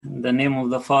In the name of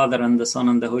the Father, and the Son,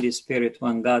 and the Holy Spirit,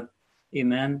 one God.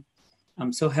 Amen.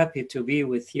 I'm so happy to be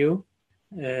with you,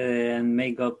 and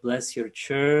may God bless your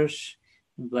church,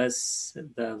 bless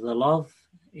the love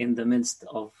in the midst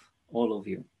of all of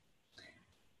you.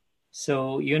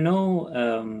 So,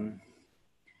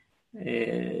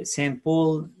 St.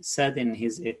 Paul said in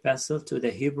his epistle to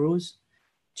the Hebrews,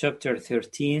 chapter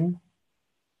 13,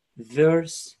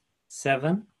 verse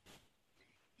 7,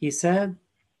 he said,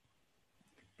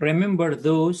 "Remember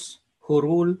those who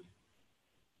rule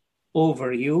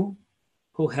over you,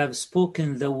 who have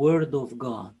spoken the word of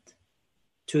God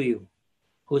to you,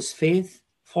 whose faith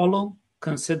follow,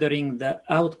 considering the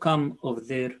outcome of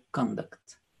their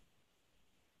conduct."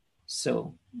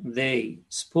 So they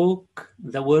spoke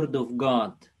the word of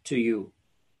God to you.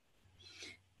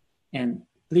 And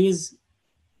please,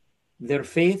 their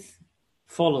faith,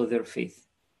 follow their faith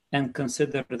and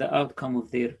consider the outcome of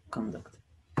their conduct.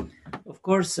 Of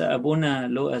course, Abuna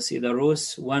Louka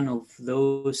Sidarous, one of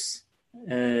those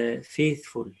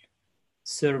faithful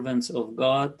servants of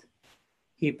God,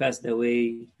 he passed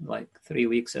away like 3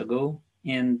 weeks ago,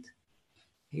 and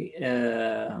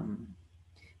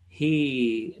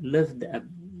he lived a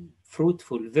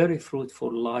very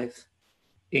fruitful life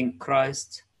in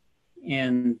Christ,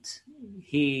 and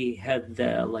he had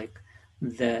the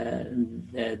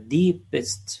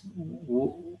deepest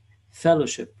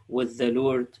fellowship with the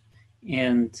Lord.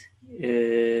 And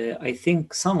I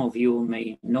think some of you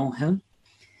may know him.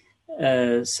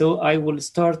 So I will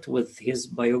start with his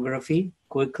biography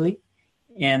quickly,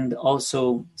 and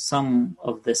also some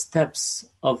of the steps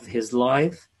of his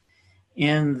life.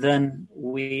 And then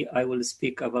I will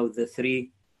speak about the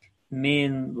three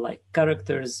main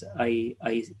characters I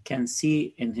can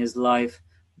see in his life,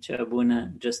 which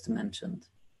Abuna just mentioned.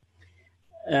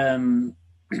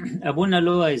 Abuna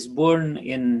Louka is born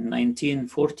in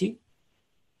 1940,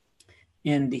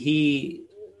 and he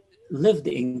lived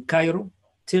in Cairo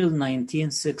till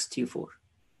 1964.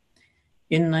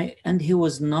 And he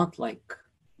was not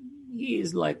he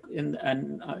is one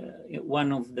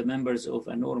of the members of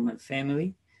a normal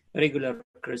family, regular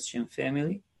Christian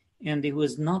family, and he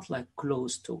was not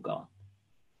close to God.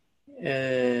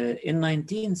 In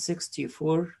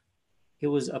 1964, he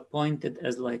was appointed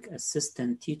as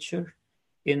assistant teacher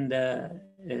in the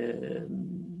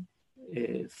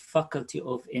Faculty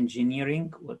of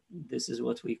Engineering. This is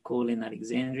what we call in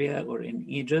Alexandria or in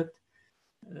Egypt,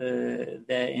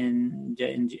 the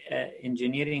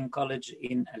engineering college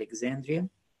in Alexandria,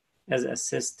 as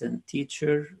assistant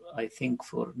teacher, I think,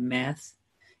 for math.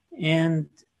 And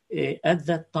at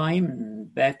that time,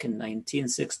 back in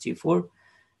 1964,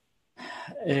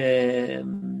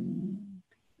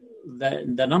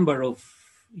 the number of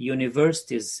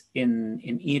universities in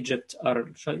Egypt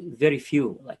are very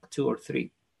few, 2 or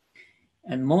 3.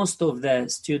 And most of the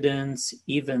students,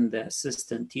 even the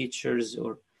assistant teachers,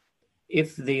 or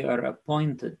if they are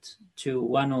appointed to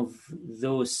one of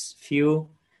those few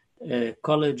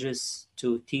colleges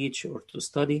to teach or to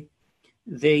study,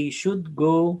 they should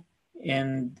go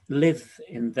and live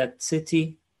in that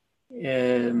city.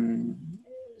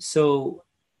 So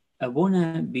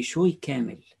Abuna Bishoy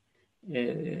Kamil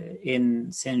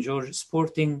in St. George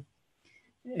Sporting,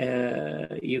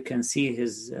 you can see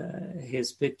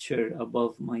his picture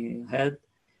above my head.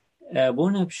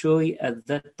 Abuna Bishoy at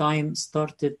that time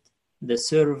started the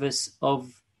service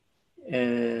of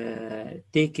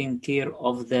taking care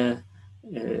of the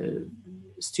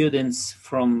students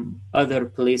from other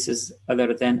places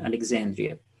other than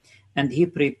Alexandria. And he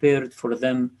prepared for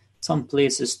them some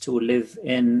places to live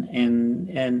in,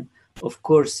 and of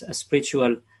course, a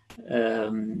spiritual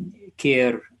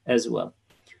care as well.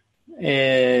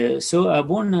 So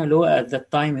Abuna Louka at that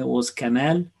time, it was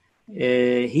Kamal.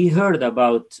 He heard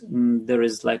about there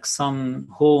is some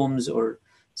homes or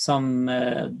some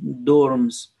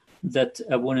dorms that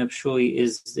Abuna Bishoy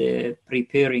is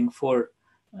preparing for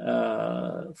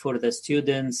the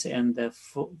students and that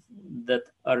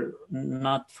are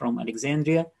not from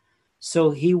Alexandria.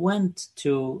 So he went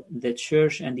to the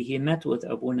church and he met with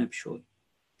Abuna Bishoy.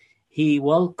 He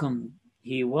welcomed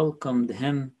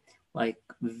him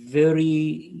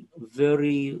very,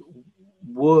 very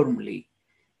warmly,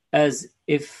 as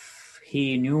if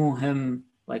he knew him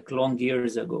long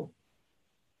years ago.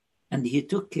 And he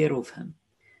took care of him.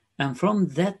 And from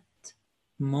that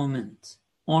moment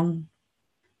on,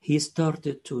 he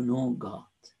started to know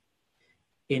God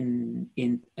in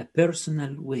a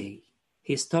personal way.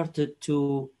 He started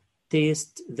to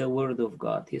taste the word of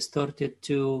God. He started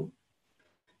to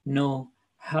know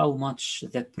how much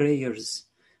the prayers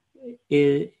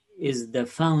is the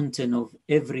fountain of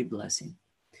every blessing.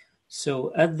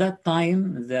 So at that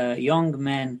time, the young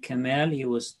man Kamal, he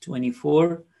was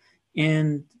 24,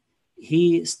 and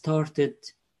he started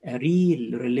a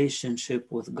real relationship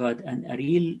with God and a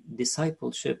real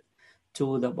discipleship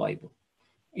to the Bible.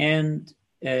 And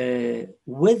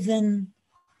within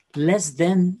less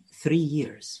than 3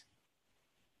 years,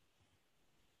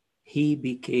 he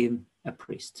became a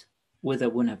priest with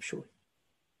Abu Nabshoy.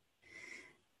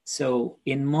 So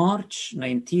in March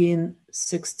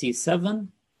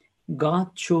 1967,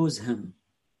 God chose him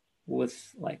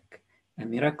with like a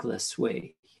miraculous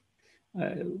way.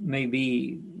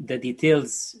 Maybe the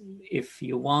details, if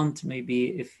you want,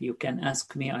 maybe if you can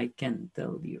ask me, I can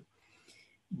tell you.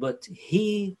 But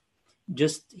he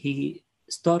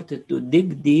started to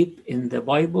dig deep in the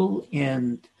Bible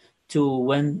and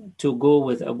to go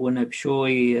with Abu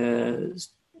Nabshoy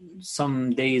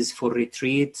some days for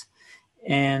retreat.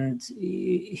 And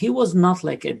he was not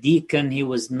like a deacon. He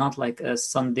was not like a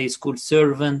Sunday school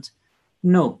servant.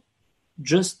 No,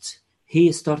 just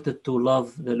he started to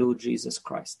love the Lord Jesus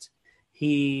Christ.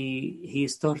 He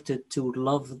started to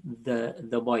love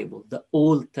the Bible, the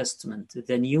Old Testament,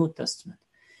 the New Testament.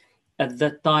 At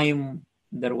that time,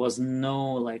 there was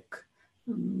no like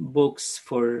books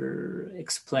for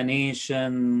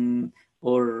explanation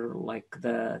or like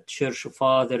the church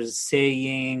fathers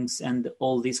sayings and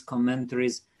all these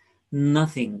commentaries.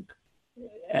 Nothing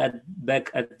back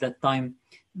at that time,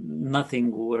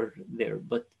 nothing were there.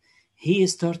 But he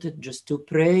started just to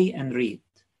pray and read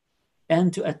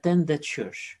and to attend the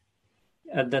church.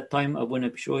 At that time, Abu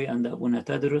Nabshoy and Abu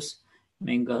Sidarous,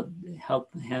 may God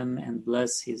help him and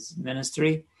bless his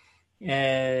ministry.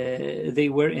 They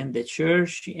were in the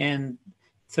church, and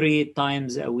 3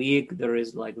 times a week there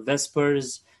is like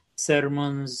vespers,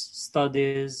 sermons,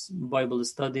 studies, Bible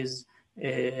studies,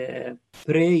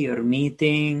 prayer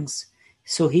meetings.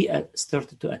 So he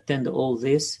started to attend all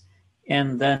this,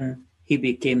 and then he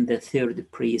became the 3rd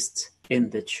priest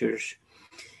in the church.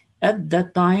 At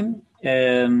that time,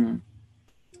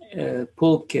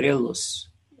 Pope Kyrillus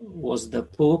was the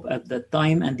Pope at that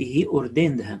time, and he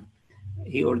ordained him.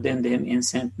 He ordained him in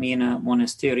St. Mina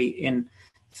Monastery in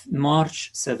March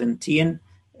 17,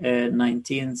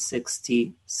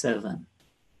 1967.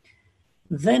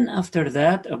 Then after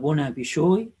that, Abu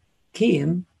Nabshoy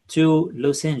came to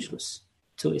Los Angeles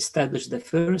to establish the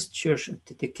first church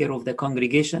to take care of the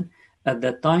congregation at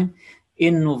that time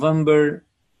in November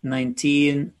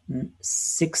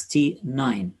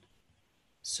 1969.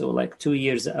 So like 2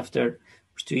 years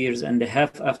and a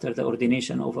half after the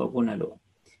ordination of Abu Nabshoy.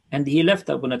 And he left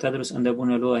Abu Sidarous and Abu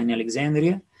Nabshoy in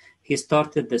Alexandria. He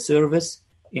started the service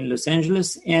in Los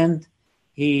Angeles, and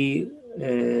he,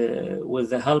 with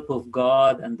the help of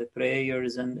God and the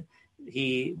prayers, and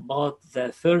he bought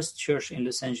the first church in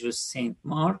Los Angeles, St.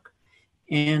 Mark.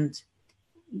 And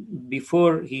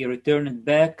before he returned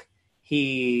back,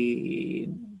 he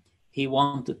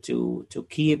wanted to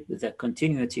keep the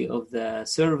continuity of the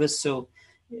service. So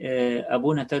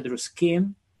Abu Sidarous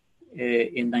came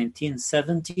in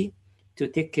 1970 to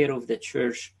take care of the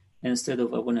church instead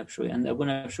of Abu Nabshoy. And Abu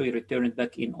Nabshoy returned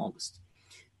back in August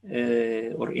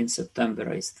or in September,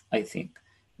 I think.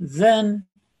 Then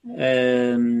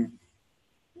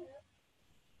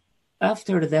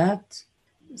after that,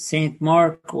 St.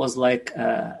 Mark was like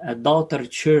a daughter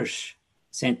church,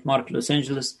 St. Mark, Los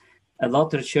Angeles, a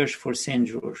daughter church for St.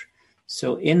 George.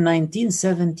 So in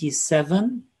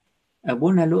 1977,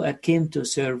 Abu Nabshoy came to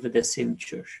serve the same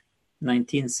church,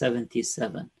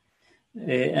 1977.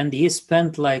 And he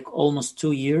spent like almost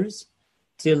 2 years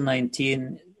till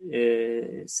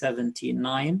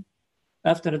 1979.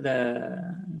 After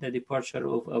the departure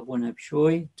of Abu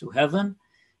Nabshoy to heaven,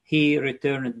 he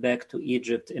returned back to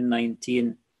Egypt in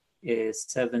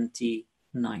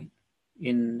 1979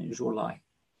 in July.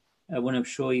 Abu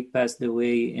Nabshoy passed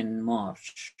away in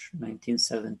March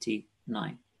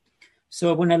 1979.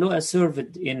 So Abu Nabshoy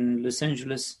served in Los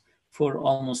Angeles for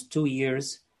almost 2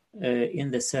 years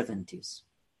in the 70s.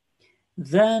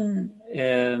 Then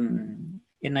in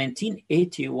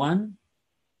 1981,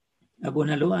 Abu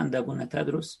Nabshoy and Abu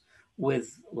Sidarous,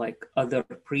 with like other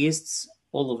priests,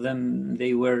 all of them,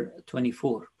 they were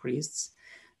 24 priests,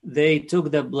 they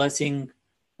took the blessing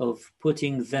of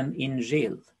putting them in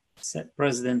jail.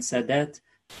 President Sadat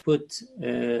put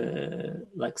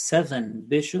like 7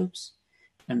 bishops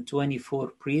and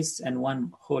 24 priests and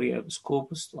 1 Holy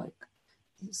Episcopus, like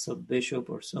sub-bishop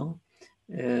or so,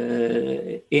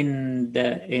 in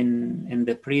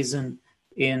the prison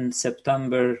in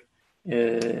September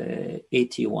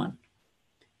 81,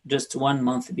 just 1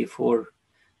 month before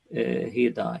he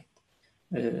died.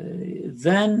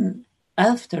 Then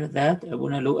after that, Abu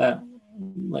Nabshoy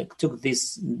took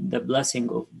the blessing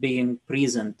of being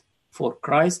present for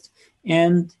Christ,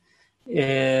 and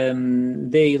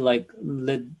they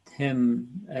led him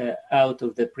out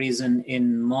of the prison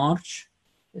in March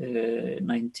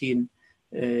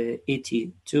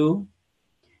 1982,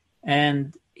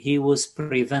 and he was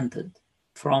prevented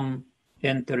from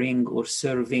entering or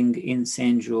serving in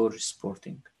St. George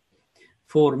Sporting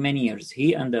for many years,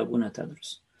 he and Abuna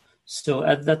Tadros. So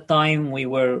at that time, we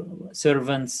were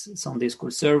servants, Sunday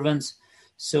school servants.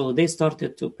 So they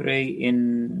started to pray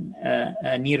in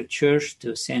a near church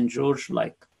to St. George,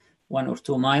 like 1 or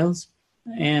 2 miles.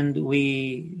 And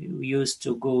we used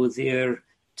to go there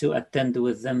to attend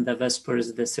with them the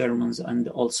Vespers, the sermons, and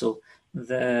also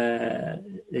the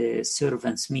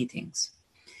servants' meetings.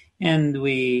 And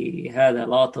we had a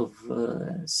lot of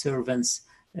servants,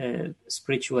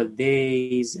 spiritual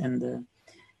days, and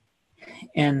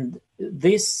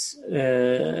this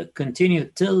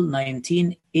continued till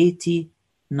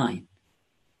 1989.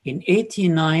 In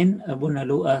 89, Abuna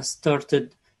Louka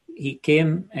he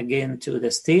came again to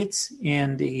the States,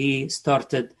 and he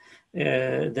started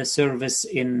the service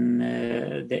in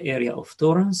the area of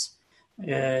Torrance,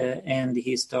 and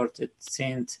he started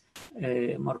Saint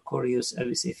Marcorius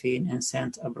Abisifin and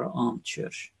Saint Abraham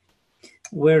Church,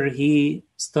 where he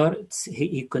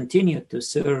continued to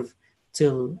serve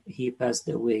till he passed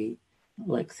away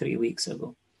like 3 weeks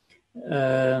ago.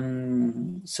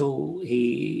 So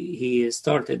he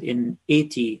started in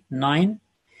 89,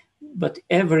 but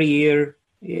every year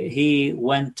he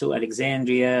went to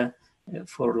Alexandria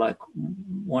for like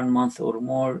 1 month or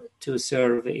more to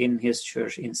serve in his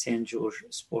church in St. George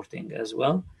Sporting as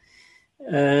well.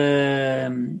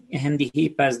 And he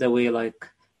passed away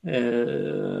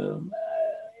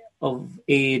of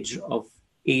age of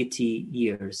 80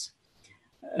 years.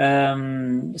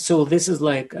 So this is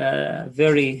like a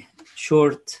very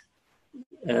short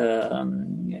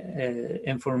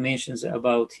information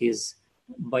about his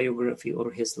biography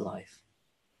or his life.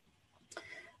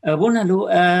 Abuna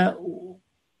Louka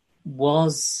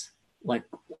was,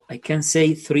 I can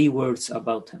say 3 words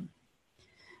about him.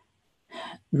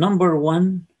 Number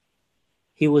 1,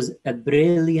 he was a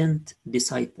brilliant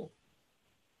disciple.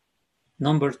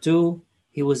 Number 2,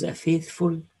 he was a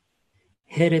faithful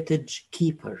heritage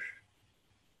keeper.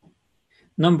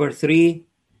 Number 3,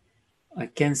 I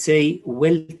can say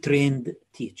well-trained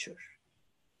teacher.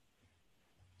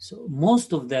 So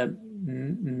most of the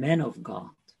men of God,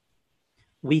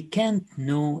 we can't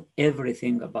know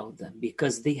everything about them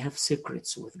because they have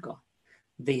secrets with God.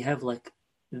 They have like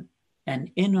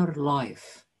an inner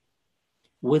life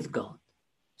with God.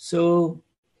 So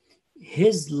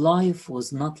his life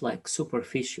was not like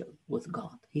superficial with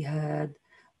God. He had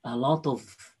a lot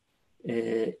of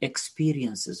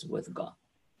experiences with God.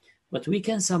 But we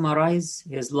can summarize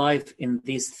his life in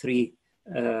these 3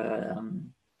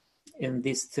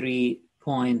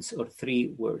 points or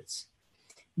 3 words.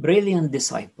 Brilliant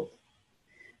disciple.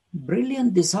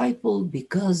 Brilliant disciple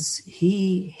because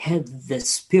he had the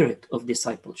spirit of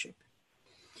discipleship.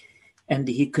 And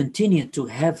he continued to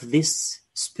have this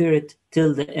spirit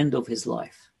till the end of his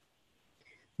life.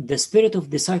 The spirit of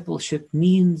discipleship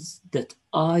means that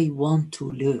I want to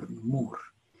learn more.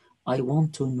 I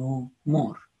want to know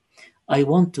more. I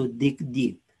want to dig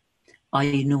deep.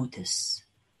 I notice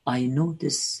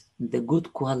the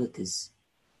good qualities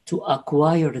to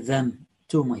acquire them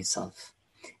to myself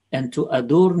and to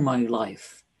adorn my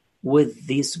life with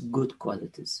these good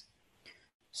qualities.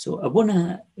 So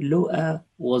Abuna Louka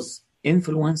was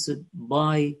influenced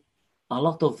by a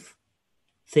lot of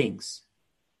things,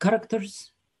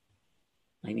 characters,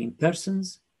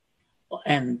 persons,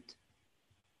 and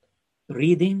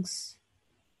readings,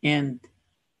 and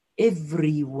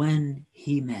everyone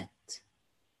he met.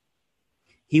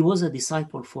 He was a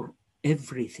disciple for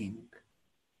everything.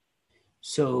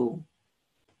 So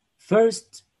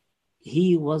first,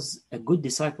 he was a good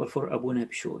disciple for Abuna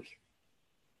Bishoy.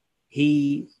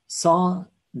 He saw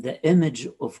the image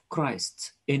of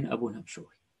Christ in Abuna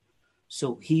Bishoy.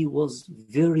 So he was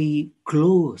very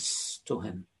close to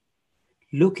him,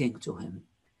 looking to him,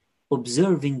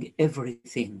 observing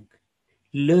everything,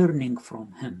 learning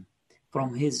from him,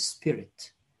 from his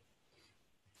spirit.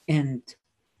 And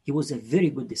he was a very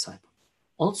good disciple.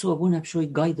 Also, Abuna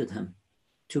Bishoy guided him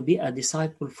to be a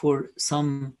disciple for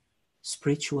some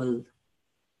spiritual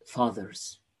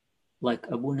fathers, like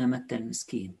Abuna Matta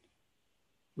al-Miskin,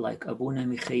 like Abuna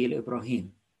Mikhail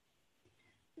Ibrahim,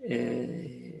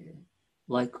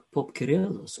 like Pope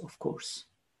Kyrillos, of course.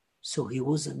 So he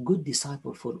was a good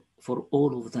disciple for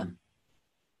all of them.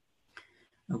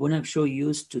 Abuna Bishoy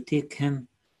used to take him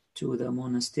to the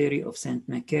monastery of St.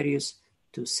 Macarius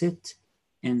to sit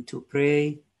and to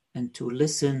pray and to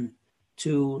listen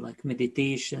to like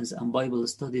meditations and Bible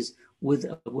studies with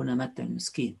Abuna Matta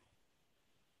al-Miskin.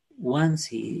 Once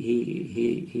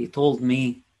he told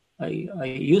me, I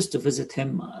used to visit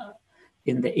him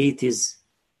in the 80s.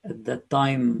 At that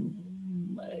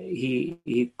time,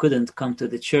 he couldn't come to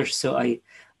the church, so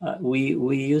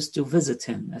we used to visit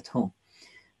him at home.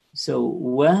 So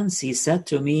once he said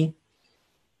to me,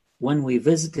 when we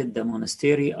visited the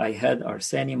monastery, I had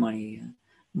Arseni,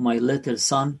 my little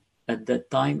son, at that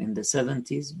time in the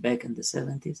 70s, back in the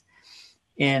 70s,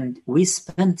 and we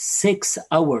spent 6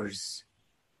 hours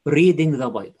reading the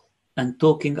Bible and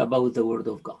talking about the Word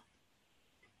of God.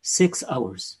 6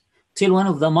 hours. Till one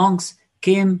of the monks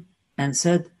came and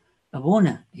said,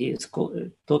 Abuna, he is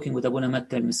talking with Abuna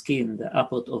Matta al-Miskin, the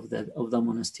abbot of the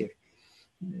monastery,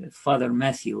 Father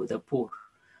Matthew, the poor.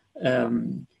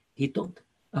 He told,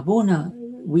 Abuna,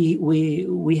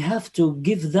 we have to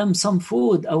give them some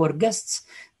food. Our guests,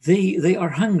 they are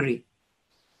hungry.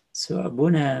 So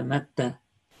Abuna Matta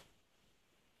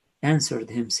answered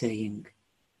him saying,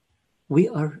 we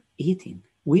are eating.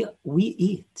 We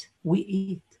eat.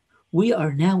 We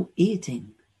are now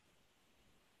eating.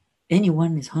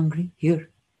 Anyone is hungry here?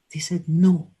 They said,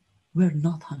 no, we're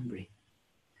not hungry.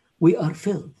 We are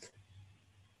filled.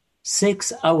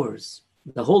 6 hours,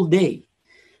 the whole day,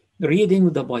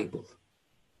 reading the Bible.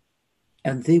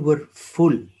 And they were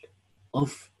full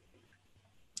of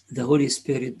the Holy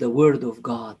Spirit, the Word of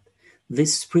God,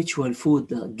 this spiritual food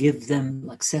that give them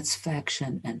like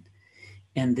satisfaction,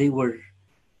 and they were.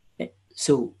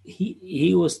 So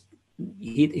he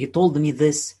told me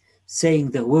this,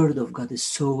 saying the Word of God is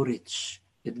so rich.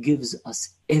 It gives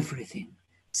us everything,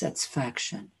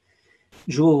 satisfaction,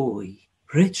 joy,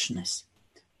 richness.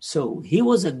 So he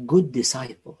was a good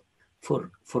disciple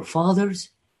for fathers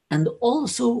and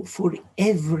also for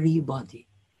everybody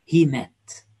he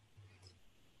met.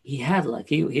 He had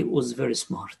he was very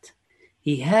smart.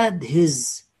 He had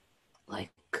his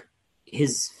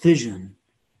vision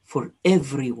for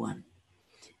everyone.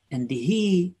 And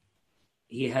he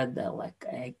had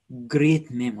a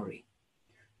great memory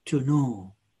to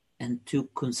know and to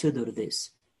consider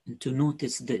this and to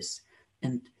notice this.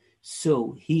 And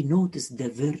so he noticed the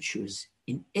virtues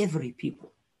in every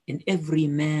people, in every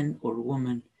man or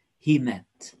woman he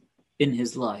met in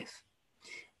his life.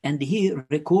 And he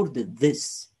recorded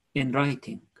this in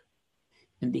writing.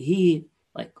 And he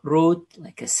wrote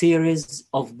a series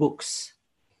of books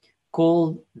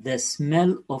called The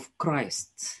Smell of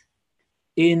Christ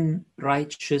in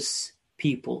Righteous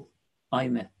People I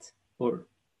Met, or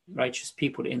Righteous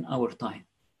People in Our Time.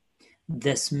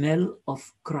 The Smell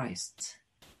of Christ.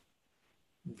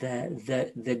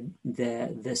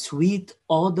 The sweet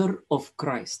odor of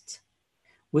Christ,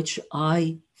 which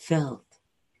I felt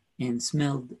and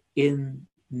smelled in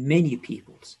many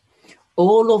peoples.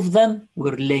 All of them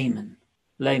were laymen,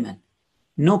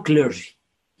 no clergy.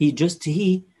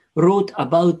 He wrote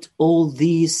about all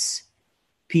these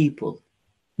people,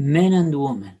 men and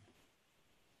women,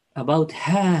 about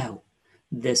how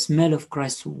the smell of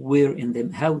Christ were in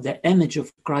them, how the image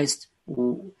of Christ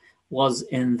was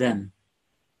in them,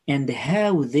 and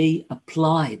how they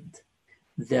applied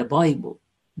the Bible,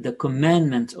 the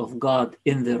commandment of God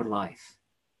in their life.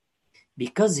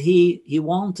 Because he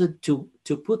wanted to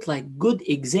put good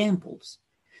examples,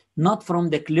 not from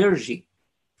the clergy,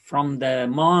 from the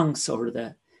monks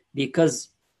because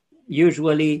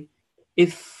usually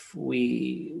if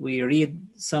we read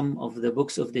some of the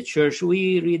books of the church,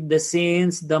 we read the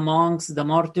saints, the monks, the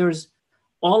martyrs,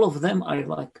 all of them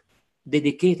are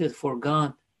dedicated for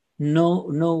God. No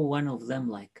one of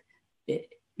them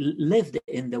lived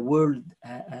in the world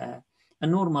a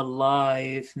normal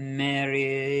life,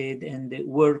 married and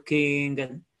working.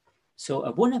 And so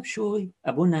Abuna Bishoy,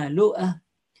 Abuna Louka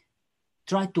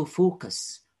tried to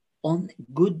focus on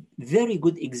very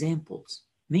good examples,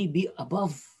 maybe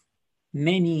above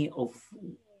many of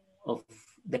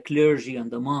the clergy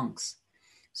and the monks.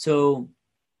 So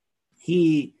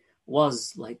he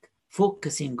was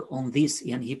focusing on this,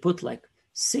 and he put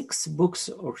 6 books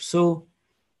or so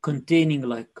containing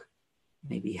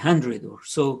maybe 100 or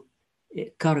so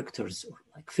characters, or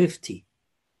 50.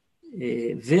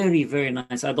 Very, very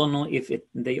nice. I don't know if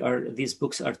these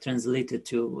books are translated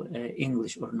to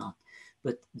English or not,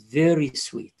 but very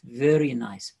sweet, very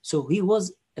nice. So he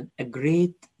was a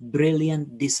great,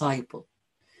 brilliant disciple,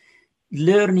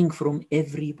 learning from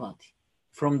everybody,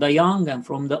 from the young and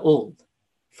from the old,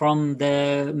 from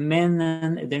the men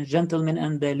and the gentlemen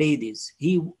and the ladies.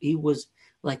 He was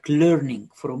learning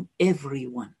from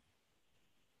everyone.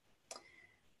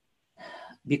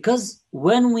 Because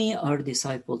when we are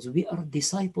disciples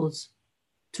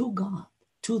to God,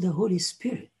 to the Holy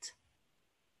Spirit.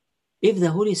 If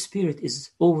the Holy Spirit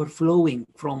is overflowing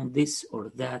from this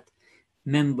or that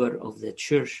member of the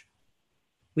church,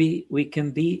 we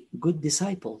can be good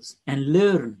disciples and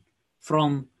learn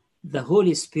from the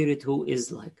Holy Spirit who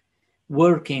is like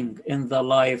working in the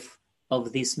life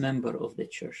of this member of the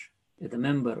church, the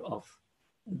member of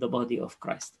the body of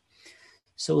Christ.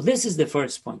 So this is the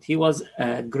first point. He was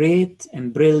a great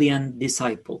and brilliant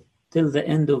disciple till the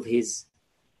end of his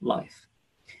life.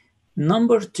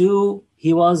 Number two,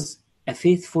 he was a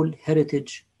faithful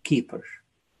heritage keeper.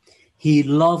 He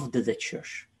loved the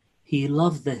church. He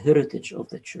loved the heritage of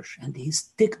the church, and he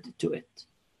stuck to it.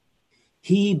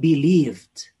 He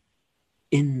believed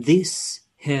in this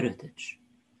heritage.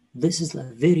 This is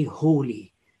a very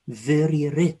holy, very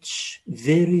rich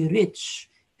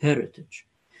heritage.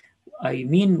 I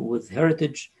mean with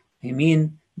heritage, I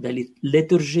mean the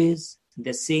liturgies,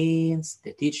 the saints,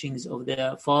 the teachings of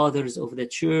the fathers of the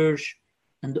church,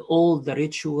 and all the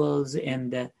rituals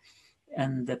and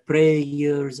the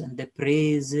prayers and the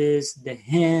praises, the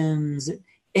hymns,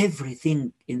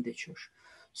 everything in the church.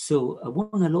 So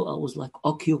Abuna Louka was like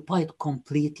occupied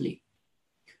completely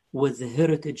with the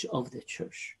heritage of the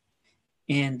church.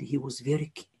 And he was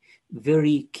very,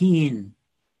 very keen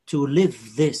to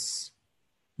live this.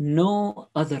 No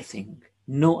other thing.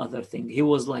 He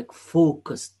was like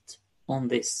focused on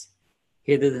this.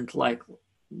 He didn't like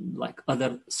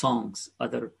other songs,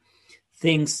 other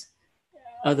things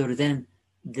other than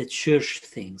the church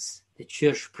things, the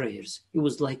church prayers. He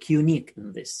was like unique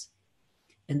in this.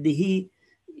 And he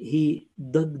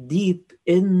dug deep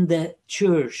in the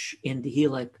church, and he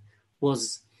like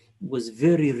was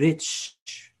very rich,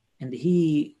 and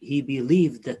he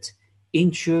believed that in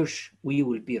church we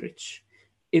will be rich.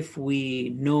 If we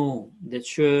know the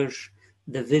church,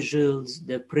 the vigils,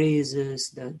 the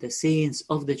praises, the saints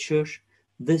of the church,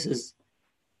 this is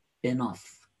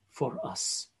enough for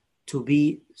us to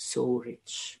be so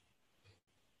rich.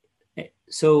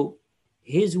 So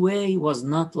his way was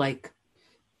not like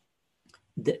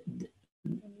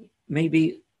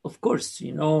maybe, of course,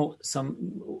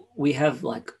 we have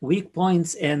like weak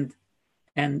points and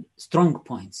strong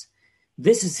points.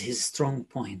 This is his strong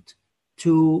point,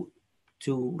 to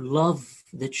love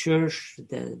the church,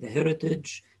 the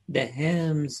heritage, the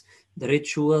hymns, the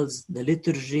rituals, the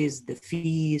liturgies, the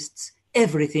feasts,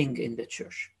 everything in the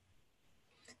church.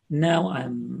 Now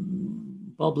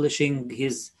I'm publishing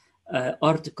his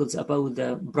articles about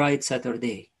the Bright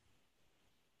Saturday.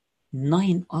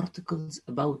 9 articles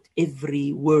about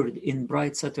every word in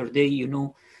Bright Saturday,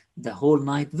 the whole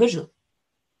night vigil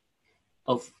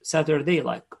of Saturday,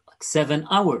 like 7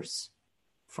 hours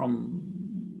from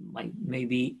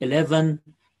maybe 11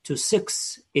 to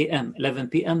 6 a.m., 11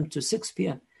 p.m. to 6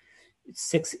 p.m.,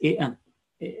 6 a.m.,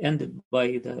 ended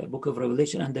by the book of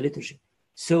Revelation and the liturgy.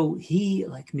 So he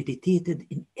meditated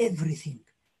in everything.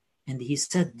 And he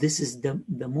said, this is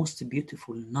the most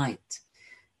beautiful night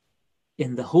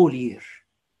in the whole year,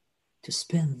 to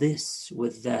spend this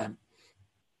with the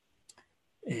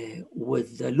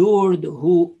Lord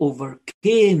who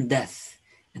overcame death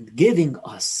and giving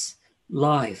us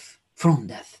life from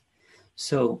death.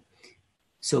 So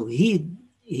he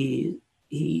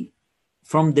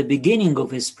from the beginning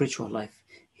of his spiritual life,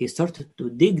 he started to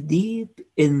dig deep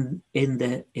in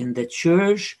the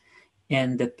church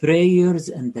and the prayers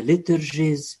and the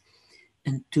liturgies,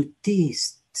 and to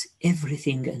taste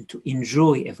everything and to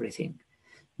enjoy everything,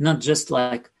 not just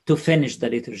to finish the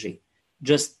liturgy,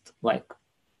 just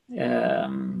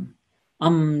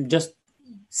I'm just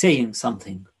saying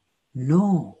something.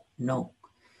 No.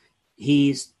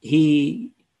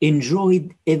 He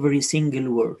enjoyed every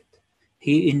single word.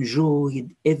 He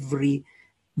enjoyed every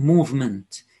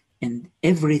movement and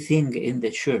everything in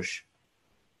the church.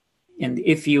 And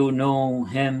if you know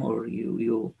him or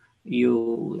you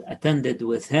attended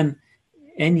with him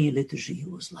any liturgy, he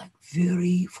was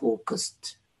very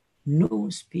focused, no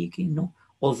speaking, no.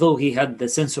 Although he had the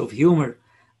sense of humor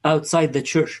outside the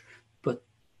church, but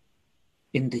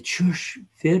in the church,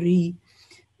 the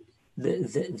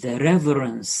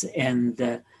reverence and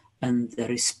the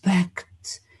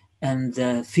respect and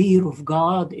the fear of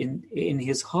God in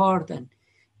his heart and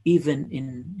even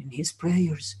in his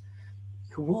prayers,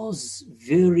 he was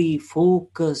very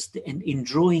focused and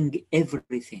enjoying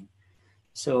everything.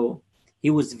 So he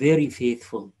was very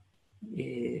faithful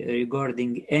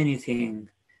regarding anything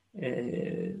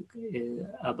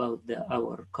about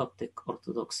our Coptic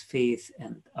Orthodox faith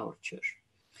and our church.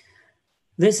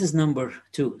 This is number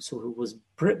 2. So he was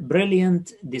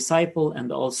brilliant disciple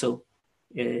and also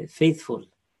faithful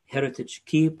heritage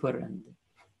keeper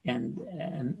and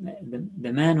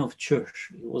the man of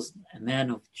church. He was a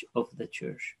man of the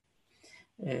church,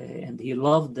 and he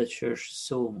loved the church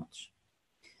so much.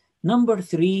 Number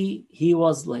 3, he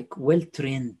was like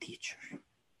well-trained teacher.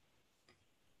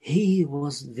 He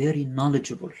was very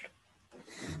knowledgeable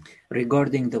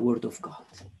regarding the Word of God.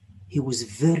 He was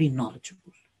very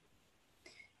knowledgeable.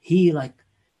 He loved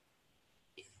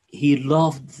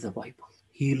the Bible.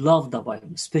 He loved the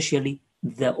Bible, especially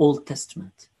the Old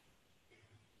Testament.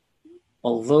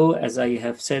 Although, as I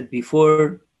have said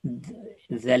before,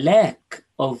 the lack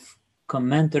of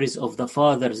commentaries of the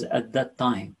fathers at that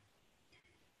time,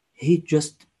 he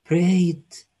just prayed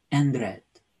and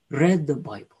read the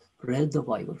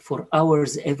Bible for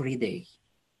hours every day.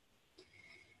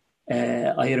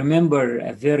 I remember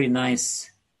a very nice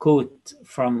quote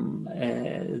from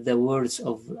the words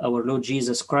of our Lord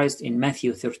Jesus Christ in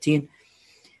Matthew 13.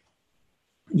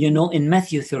 In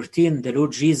Matthew 13, the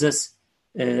Lord Jesus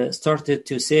started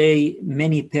to say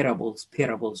many parables,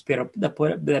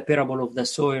 the parable of the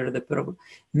sower,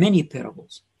 many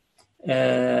parables.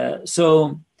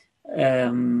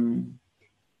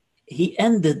 He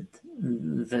ended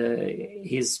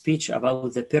his speech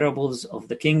about the parables of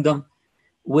the kingdom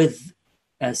with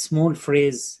a small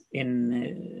phrase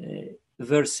in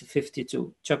verse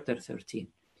 52, chapter 13.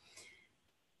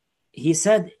 He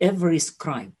said, "Every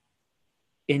scribe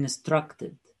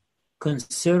instructed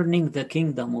concerning the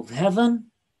kingdom of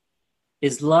heaven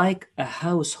is like a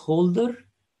householder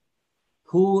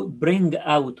who bring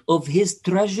out of his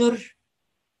treasure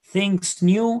things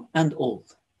new and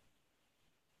old."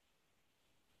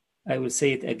 I will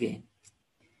say it again.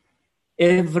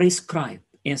 Every scribe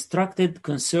instructed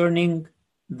concerning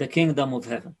the kingdom of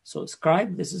heaven. So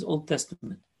scribe, this is Old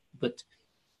Testament, but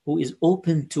who is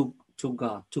open to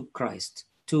God, to Christ,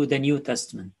 to the New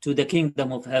Testament, to the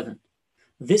kingdom of heaven.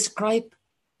 This scribe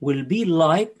will be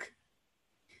like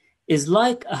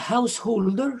a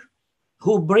householder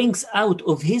who brings out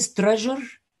of his treasure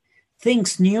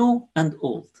things new and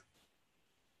old.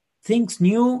 Things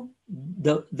new,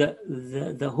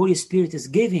 the Holy Spirit is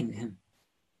giving him,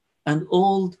 and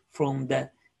old from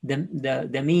the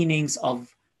meanings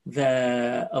of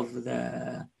the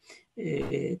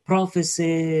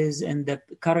prophecies and the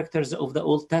characters of the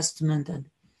Old Testament. And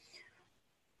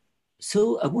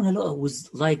so Abu Naloa was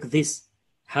like this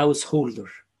householder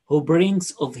who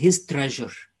brings of his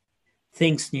treasure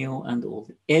things new and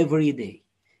old every day.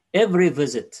 Every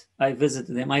visit I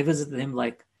visited him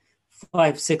like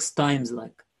 5-6 times,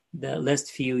 like the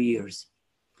last few years.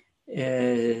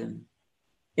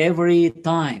 Every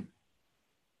time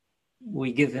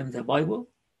we give him the Bible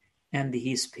and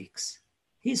he speaks.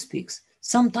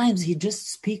 Sometimes he just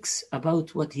speaks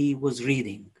about what he was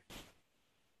reading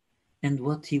and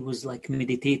what he was like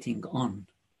meditating on.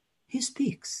 He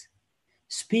speaks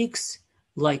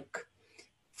like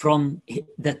from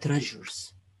the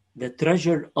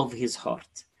treasure of his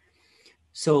heart.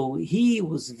 So he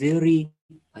was very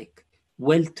like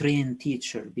well-trained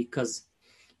teacher, because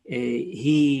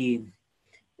he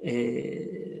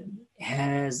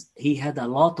had a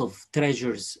lot of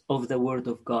treasures of the Word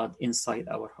of God inside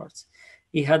our hearts.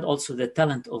 He had also the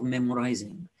talent of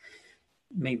memorizing,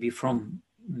 maybe from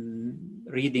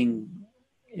reading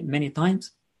many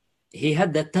times. He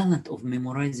had the talent of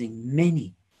memorizing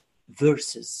many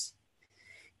verses.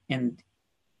 And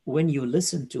when you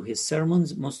listen to his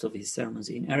sermons, most of his sermons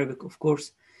in Arabic, of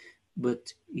course,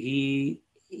 but the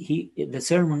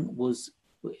sermon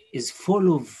is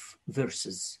full of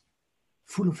verses,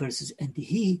 and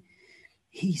he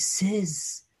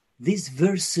says these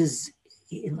verses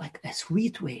in like a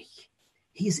sweet way.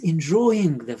 He's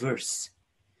enjoying the verse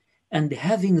and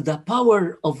having the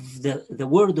power of the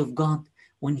Word of God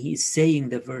when he's saying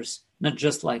the verse, not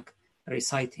just like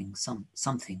reciting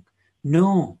something.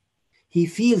 No, he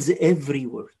feels every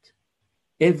word.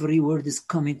 Every word is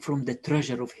coming from the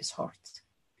treasure of his heart.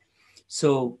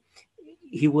 So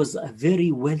he was a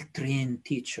very well-trained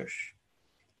teacher,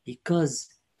 because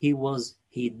he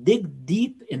digs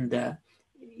deep in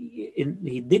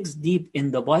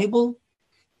the Bible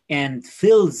and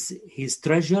fills his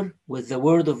treasure with the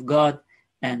Word of God,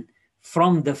 and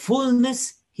from the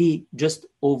fullness he just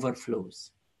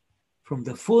overflows. From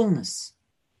the fullness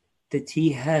that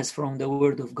he has from the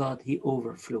Word of God, he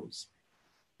overflows.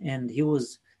 And he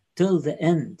was, till the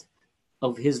end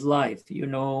of his life,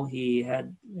 he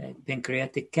had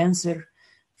pancreatic cancer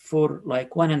for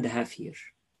like 1.5 years.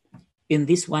 In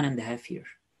this 1.5 years,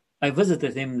 I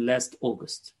visited him last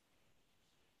August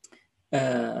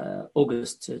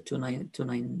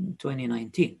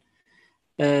 2019.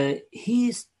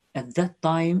 At that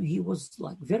time, he was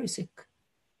like very sick,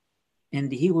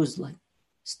 and he was like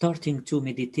starting to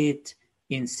meditate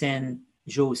in Saint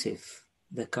Joseph,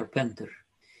 the carpenter.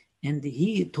 And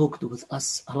he talked with us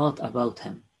a lot about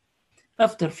him.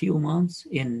 After a few months,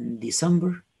 in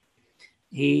December,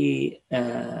 he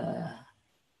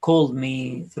called me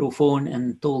through phone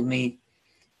and told me,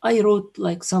 I wrote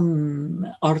like some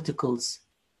articles.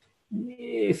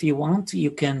 If you want,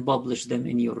 you can publish them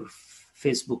in your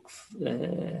Facebook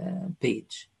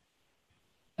page.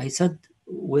 I said,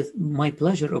 with my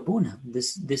pleasure, Abuna.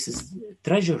 This is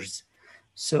treasures.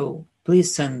 So please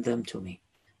send them to me.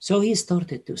 So he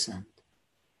started to send.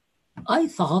 I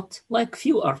thought like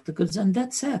few articles and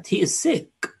that's it. He is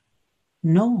sick.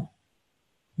 No.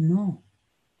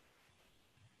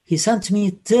 He sent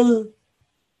me till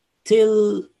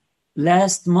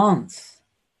last month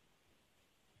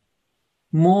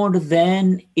more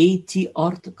than 80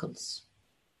 articles.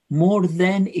 More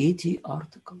than 80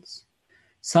 articles.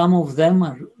 Some of them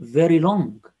are very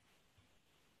long.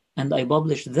 And I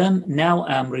published them. Now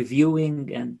I'm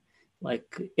reviewing and like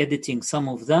editing some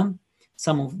of them.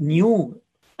 Some of new,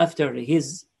 after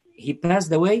he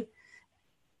passed away,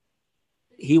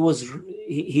 he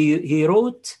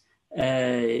wrote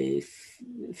a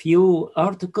few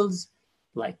articles,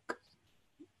 like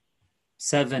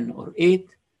 7 or 8,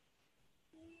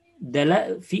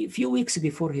 few weeks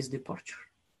before his departure.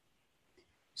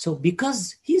 So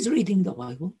because he's reading the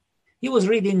Bible, he was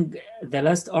reading the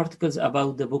last articles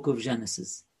about the book of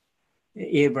Genesis,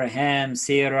 Abraham,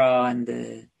 Sarah,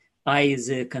 and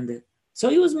Isaac, so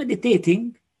he was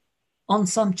meditating on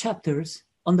some chapters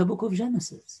on the book of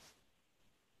Genesis.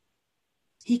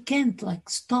 He can't like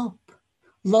stop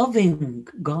loving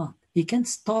God. He can't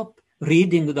stop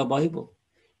reading the Bible.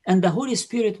 And the Holy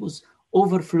Spirit was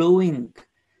overflowing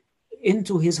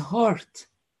into his heart,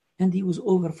 and he was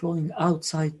overflowing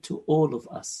outside to all of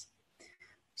us.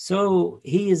 So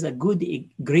he is a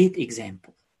great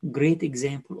example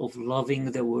of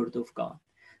loving the Word of God.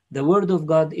 The Word of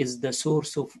God is the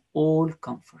source of all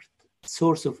comfort,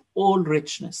 source of all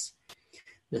richness,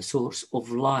 the source of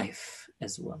life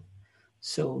as well.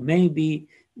 So maybe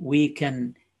we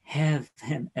can have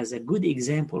him as a good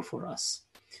example for us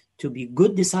to be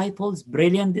good disciples,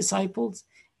 brilliant disciples,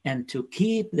 and to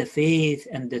keep the faith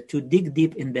and to dig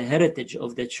deep in the heritage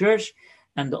of the church,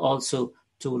 and also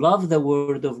to love the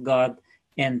Word of God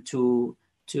and to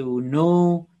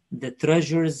know the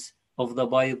treasures of the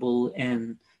Bible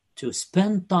and to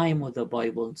spend time with the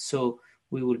Bible, so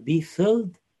we will be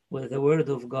filled with the Word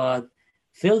of God,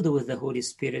 filled with the Holy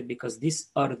Spirit, because these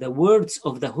are the words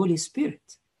of the Holy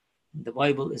Spirit. The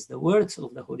Bible is the words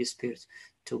of the Holy Spirit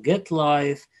to get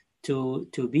life, to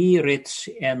be rich,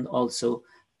 and also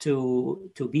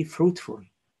to be fruitful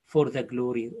for the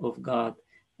glory of God.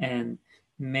 And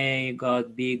may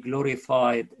God be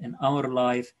glorified in our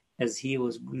life as he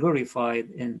was glorified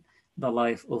in the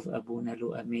life of Abuna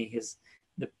Louka. May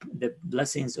the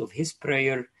blessings of his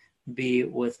prayer be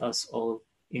with us all.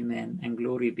 Amen. And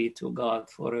glory be to God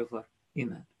forever.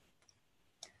 Amen.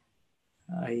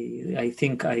 I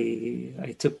think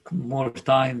I took more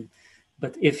time,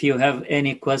 but if you have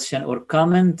any question or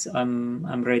comment,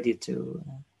 I'm ready to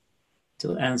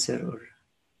answer. Or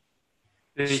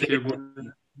thank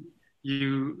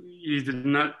you. You did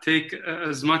not take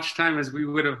as much time as we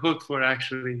would have hoped for.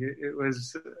 Actually, it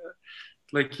was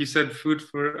like you said, food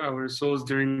for our souls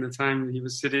during the time he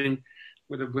was sitting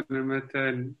with Abuna Meta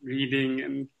and reading,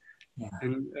 and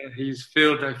he's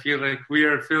filled. I feel like we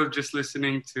are filled just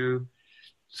listening to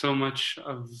so much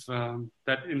of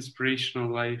that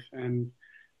inspirational life and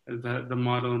the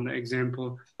model and the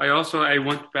example. I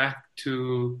went back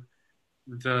to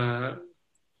the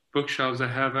bookshelves I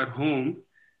have at home,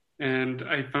 and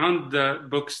I found the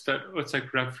books that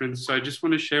Otzak referenced. So I just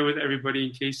want to share with everybody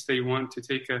in case they want to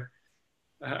take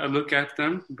a look at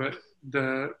them. But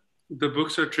the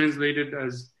books are translated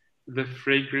as The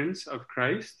Fragrance of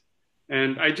Christ.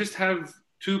 And I just have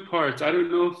 2 parts. I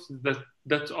don't know if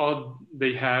that's all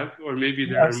they have, or maybe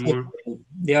there are more.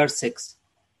 There are 6.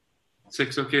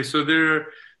 6, okay. So there are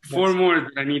 4 more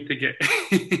that I need to get.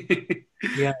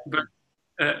 Yeah. But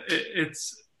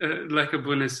it's, like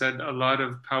Abuna said, a lot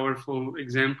of powerful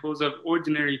examples of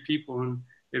ordinary people. And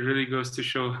it really goes to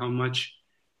show how much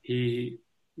he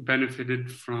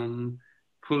benefited from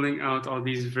pulling out all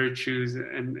these virtues.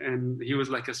 And he was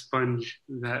like a sponge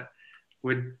that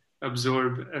would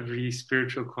absorb every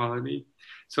spiritual quality.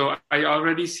 So I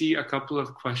already see a couple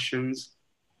of questions.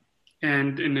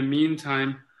 And in the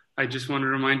meantime, I just want to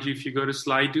remind you, if you go to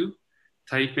Slido,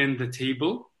 type in the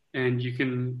table, and you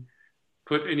can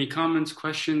put any comments,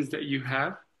 questions that you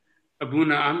have.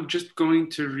 Abuna, I'm just going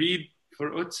to read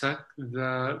for Otzak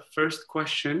the first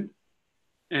question,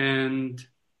 and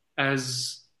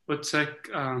as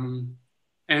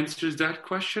answers that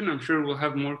question. I'm sure we'll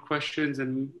have more questions,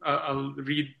 and I'll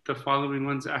read the following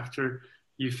ones after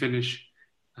you finish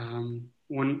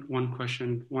one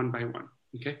question one by one.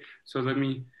 Okay, so let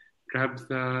me grab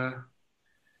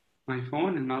my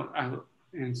phone and I'll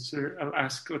answer. I'll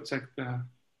ask the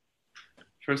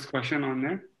first question on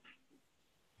there.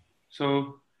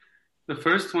 So the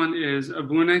first one is,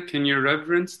 Abuna, can your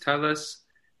reverence tell us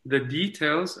the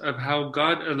details of how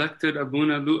God elected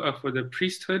Abuna Lu'a for the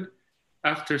priesthood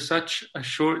after such a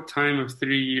short time of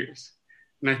 3 years?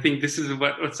 And I think this is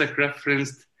what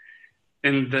referenced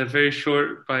in the very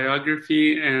short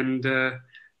biography, and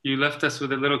you left us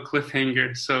with a little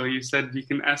cliffhanger. So you said you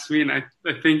can ask me, and I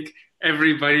think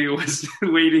everybody was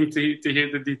waiting to hear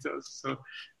the details. So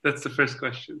that's the first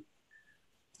question.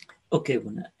 Okay,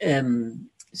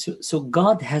 so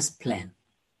God has plan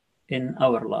in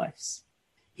our lives.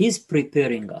 He's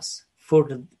preparing us for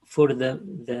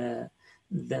the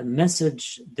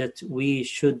message that we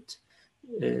should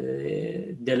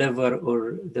deliver,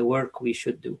 or the work we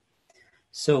should do.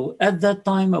 So at that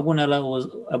time, Abuna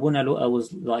Lu'a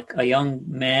was like a young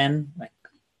man, like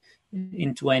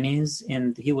in 20s,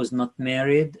 and he was not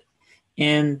married,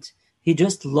 and he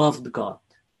just loved God.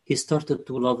 He started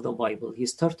to love the Bible. He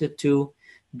started to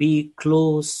be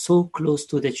so close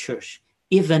to the church.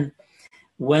 Even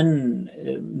when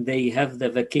they have the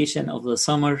vacation of the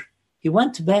summer, he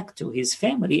went back to his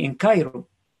family in Cairo.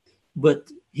 But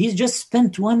he just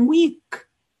spent 1 week.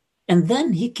 And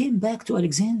then he came back to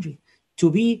Alexandria to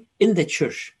be in the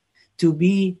church, to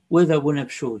be with Abuna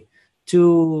Bishoy,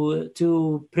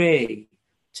 to pray,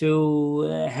 to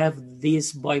have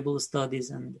these Bible studies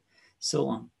and so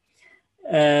on.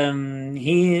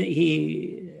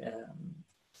 He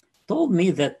told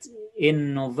me that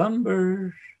in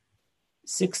November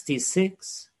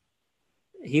 66,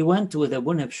 he went with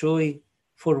Abuna Bishoy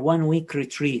for 1 week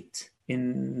retreat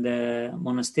in the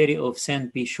monastery of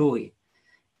Saint Bishoy.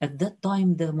 At that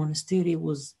time, the monastery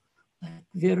was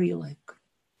very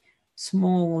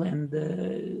small, and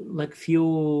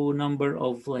few number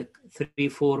of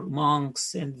 3-4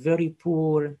 monks, and very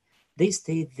poor. They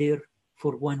stayed there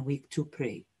for 1 week to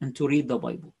pray and to read the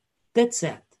Bible. That's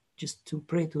it, just to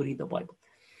pray, to read the Bible.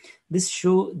 This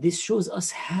shows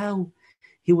us how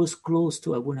he was close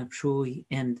to Abuna Bishoy,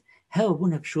 and how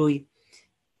Abuna Bishoy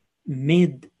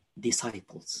made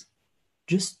disciples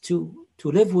just to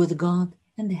live with God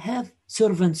and have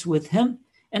servants with him.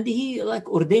 And he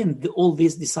ordained all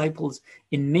these disciples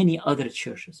in many other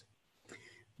churches.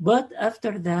 But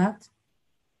after that,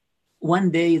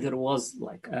 one day there was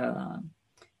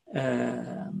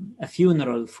a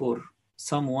funeral for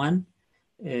someone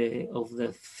of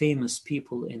the famous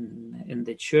people in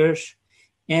the church,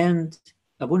 and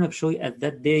Abuna Bishoy at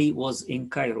that day was in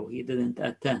Cairo. He didn't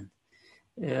attend.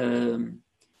 In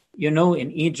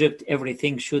Egypt,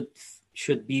 everything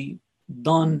should be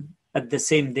done at the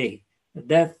same day. The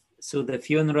death, so the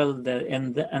funeral,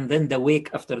 and then the wake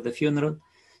after the funeral.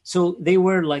 So they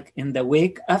were in the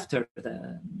wake after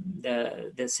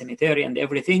the cemetery and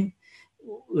everything.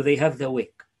 They have the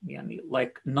wake,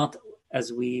 not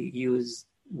as we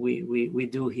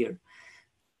do here.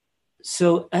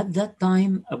 So at that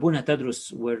time, Abuna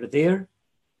Tadrus were there,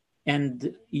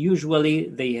 and usually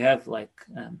they have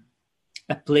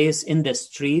a place in the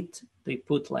street. They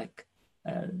put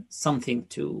something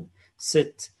to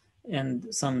sit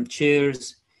and some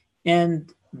chairs,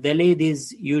 and the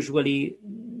ladies usually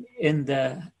in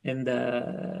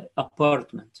the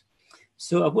apartment.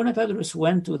 So Abuna Tadrus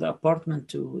went to the apartment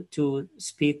to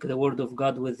speak the word of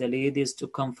God with the ladies, to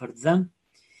comfort them,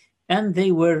 and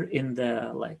they were in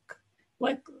the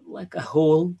like a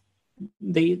hall.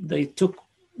 They took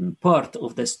part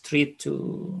of the street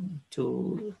to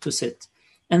sit,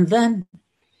 and then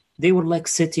they were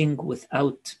sitting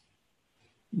without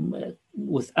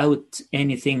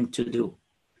anything to do.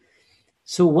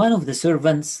 So one of the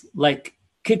servants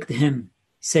kicked him,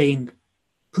 saying,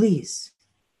 "Please,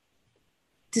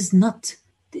 it is not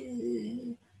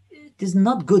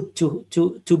good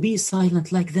to be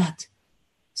silent like that.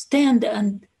 Stand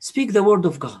and speak the word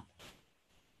of God."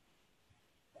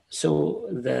 So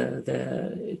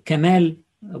the Kamal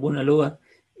Abuna Lu'a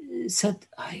said,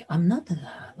 "I'm not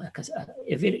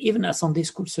even a Sunday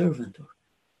school servant."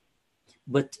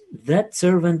 But that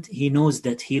servant, he knows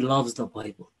that he loves the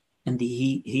Bible, and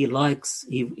he loves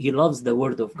the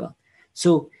word of God.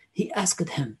 So he asked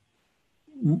him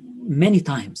many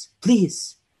times, "Please,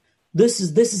 this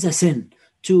is a sin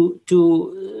to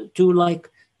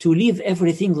leave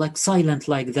everything silent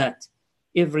like that.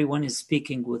 Everyone is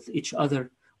speaking with each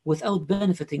other without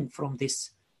benefiting from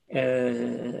this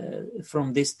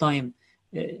from this time.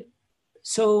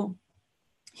 So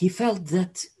he felt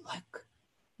that like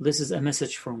this is a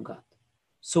message from God.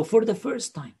 So for the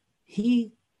first time,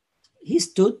 he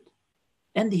stood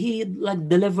and he like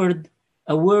delivered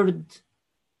a word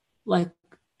like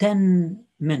 10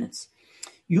 minutes.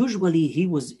 Usually he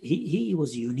was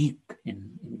unique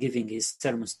in giving his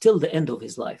sermons till the end of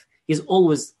his life. He's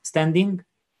always standing.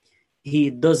 He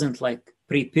doesn't like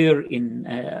prepare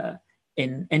in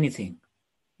anything.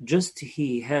 Just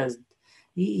he has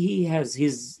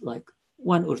his like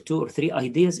 1 or 2 or 3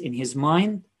 ideas in his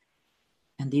mind,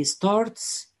 and he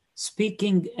starts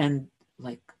speaking and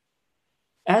like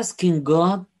asking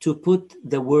God to put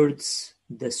the words,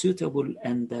 the suitable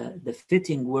and the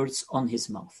fitting words on his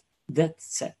mouth.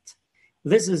 That's it.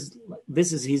 This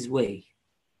is his way.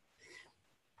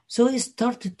 So he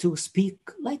started to speak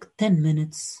like 10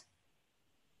 minutes.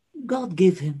 God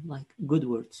gave him like good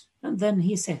words. And then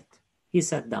he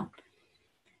sat down.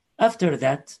 After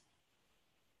that,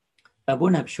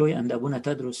 Abuna Bishoy and Abuna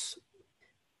Tadros,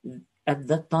 at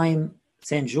that time,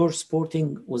 St. George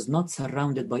Sporting was not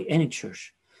surrounded by any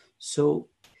church. So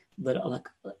there are like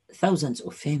thousands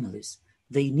of families.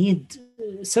 They need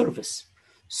service.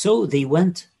 So they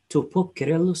went to Pope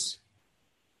Kyrillos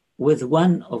with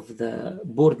one of the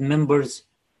board members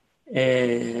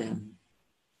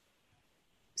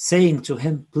saying to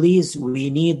him, please, we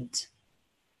need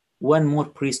one more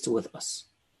priest with us.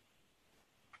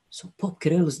 So Pope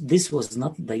Kyrillos, this was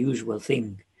not the usual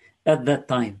thing at that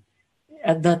time.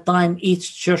 At that time,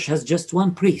 each church has just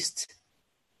one priest.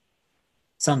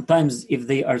 Sometimes if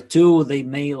they are 2, they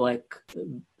may like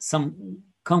some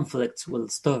conflicts will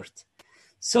start.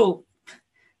 So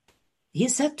he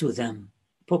said to them,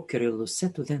 Pope Kyrillos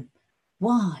said to them,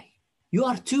 why? You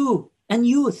are 2 and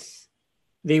youth.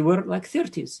 They were like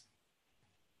 30s.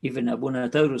 Even Abuna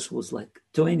Taurus was like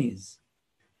 20s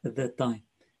at that time.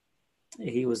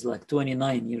 He was like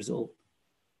 29 years old.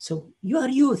 So you are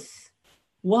youth.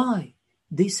 Why?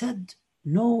 They said,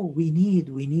 no, we need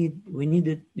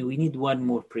one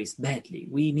more priest badly.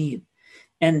 We need.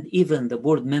 And even the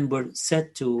board member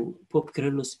said to Pope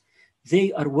Kyrillos,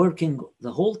 they are working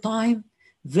the whole time,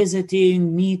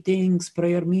 visiting, meetings,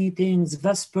 prayer meetings,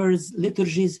 vespers,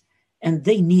 liturgies, and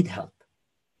they need help.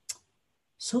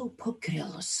 So Pope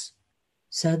Kyrillos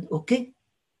said, okay,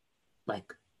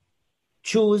 like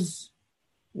choose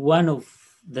one of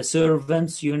the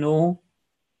servants,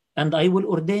 and I will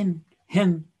ordain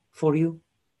him for you.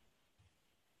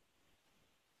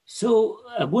 So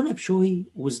Abuna Bishoy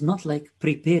was not like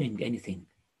preparing anything,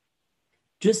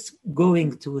 just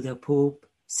going to the Pope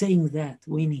saying that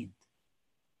we need.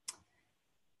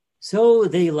 So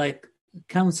they like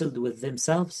counseled with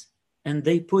themselves and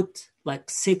they put like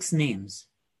 6 names,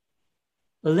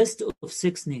 a list of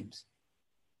 6 names,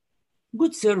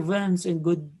 good servants and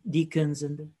good deacons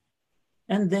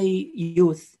and they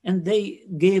youth, and they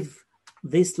gave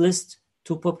this list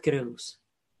to Pope Kyrillos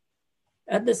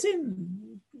at the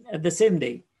same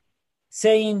day,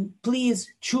 saying,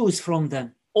 please choose from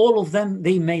them. All of them,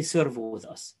 they may serve with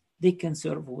us. They can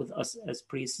serve with us as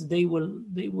priests. They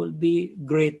will be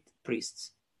great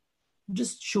priests.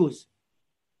 Just choose.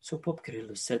 So Pope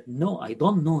Kyrillos said, no, I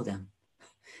don't know them.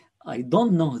 I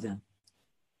don't know them.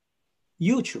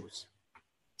 You choose.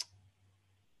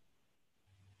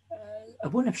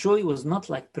 Abuna Bishoy was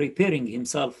not like preparing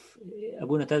himself.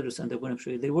 Abuna Tadros and Abuna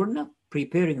Bishoy, they were not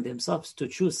preparing themselves to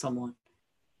choose someone.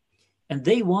 And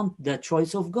they want the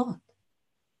choice of God.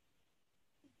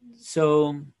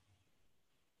 So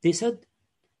they said,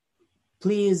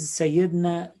 please,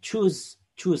 Sayyidina, choose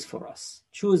for us.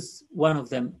 Choose one of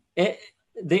them.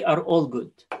 They are all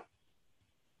good.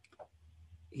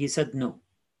 He said, no,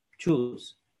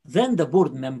 choose. Then the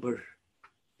board member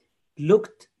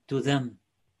looked to them.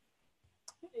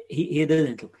 He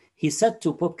didn't look. He said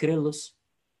to Pope Kyrillos,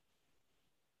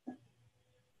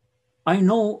 I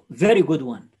know very good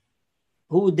one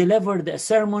who delivered a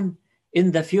sermon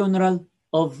in the funeral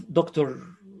of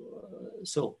Dr.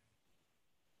 So.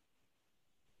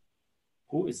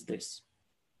 Who is this?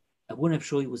 Abuna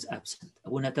Bishoy was absent.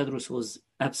 Abuna Tadros was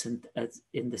absent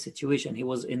in the situation. He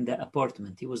was in the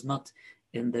apartment. He was not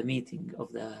in the meeting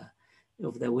of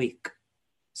the week.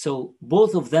 So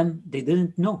both of them, they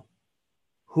didn't know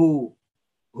who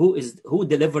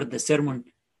delivered the sermon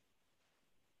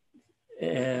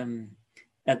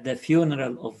at the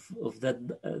funeral of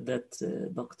that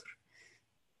doctor.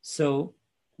 So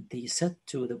they said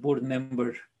to the board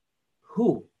member,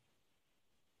 who?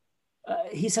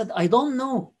 He said, I don't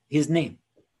know his name,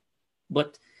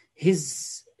 but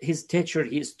his stature,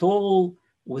 he is tall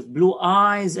with blue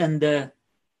eyes and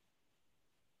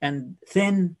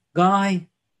thin, guy.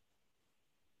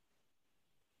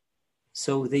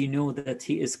 So they know that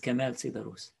he is Kamal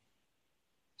Sidarous.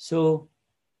 So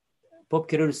Pope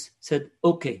Kyrillos said,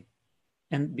 okay.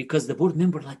 And because the board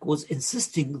member was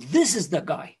insisting, this is the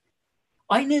guy.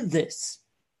 I need this.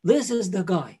 This is the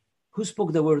guy who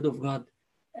spoke the word of God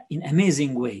in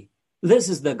amazing way. This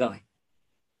is the guy.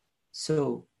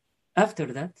 So after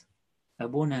that,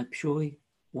 Abuna Pshoy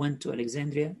went to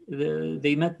Alexandria.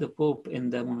 They met the Pope in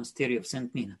the monastery of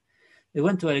St. Mina. They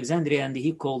went to Alexandria and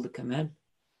he called Kamal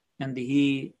and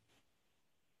he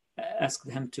asked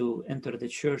him to enter the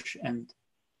church, and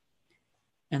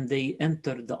they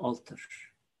entered the altar.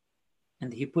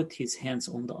 And he put his hands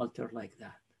on the altar like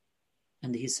that.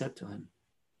 And he said to him,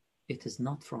 it is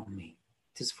not from me,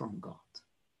 it is from God.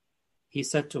 He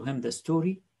said to him the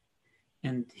story,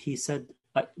 and he said,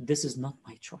 this is not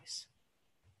my choice.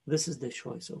 This is the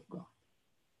choice of God.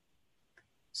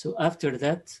 So after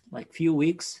that, few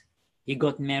weeks, he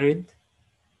got married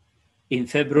in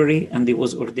February and he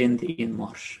was ordained in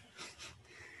March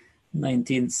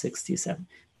 1967.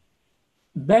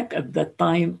 Back at that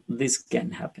time, this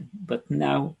can happen, but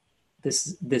now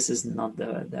this is not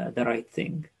the right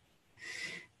thing.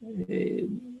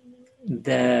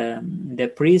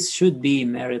 The priest should be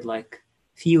married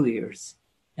few years,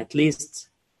 at least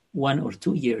 1 or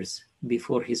 2 years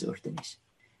before his ordination,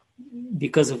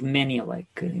 because of many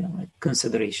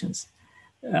considerations.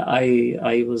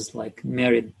 I was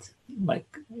married,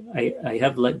 I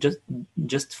have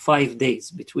just 5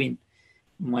 days between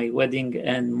my wedding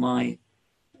and my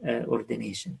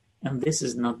ordination, and this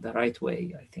is not the right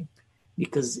way, I think,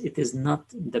 because it is not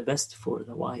the best for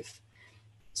the wife,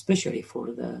 especially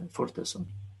for the son.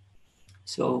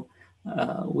 So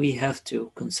we have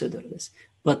to consider this.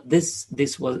 But this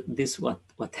was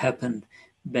what happened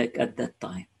back at that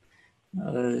time.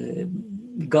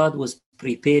 God was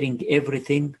preparing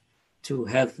everything to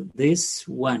have this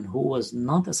one who was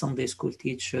not a Sunday school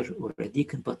teacher or a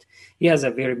deacon, but he has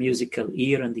a very musical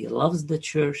ear and he loves the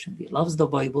church and he loves the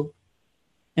Bible.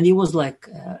 And he was like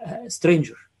a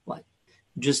stranger,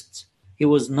 he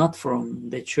was not from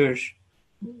the church.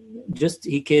 Just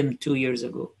he came 2 years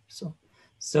ago.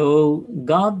 So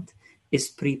God is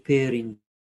preparing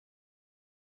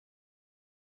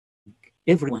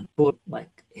everyone for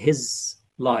his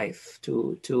life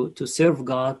to serve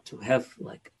God, to have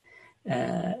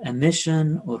a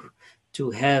mission, or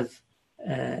to have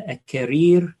a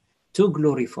career to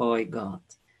glorify God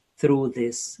through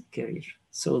this career.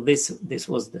 So this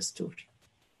was the story.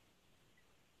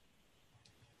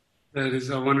 That is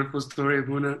a wonderful story,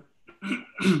 Abuna.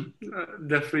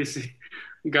 Definitely see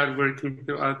God working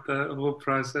throughout the whole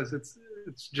process.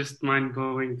 It's just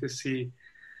mind-blowing to see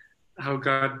how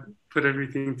God put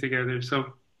everything together.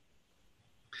 So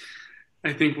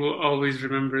I think we'll always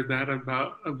remember that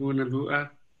about Abuna Louka.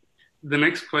 The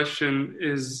next question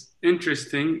is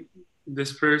interesting.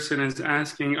 This person is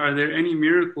asking, are there any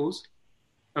miracles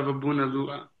of Abuna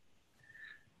Louka?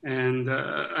 And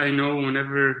I know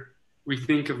whenever we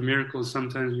think of miracles,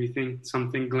 sometimes we think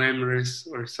something glamorous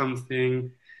or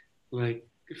something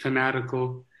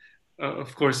fanatical.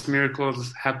 Of course,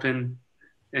 miracles happen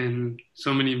in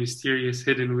so many mysterious,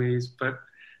 hidden ways, but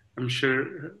I'm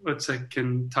sure Otsek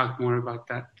can talk more about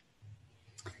that.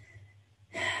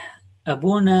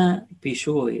 Abuna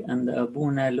Pishoy and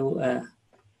Abuna Louka,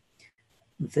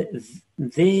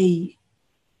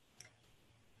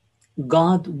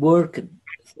 God worked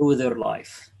through their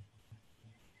life.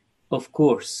 Of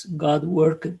course, God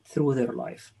worked through their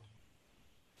life.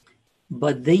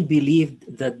 But they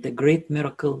believed that the great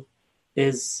miracle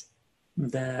is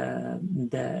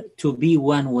to be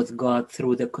one with God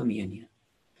through the communion,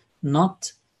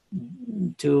 not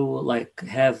to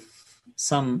have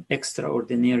some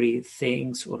extraordinary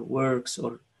things or works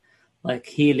or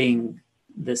healing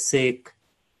the sick,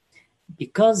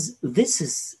 because this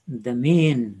is the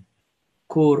main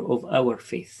core of our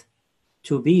faith,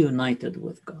 to be united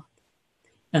with God.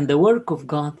 And the work of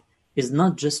God is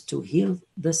not just to heal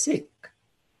the sick,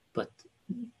 but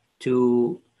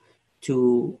to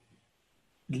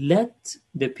let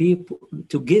the people,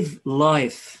 to give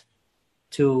life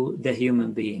to the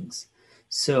human beings.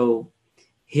 So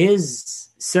his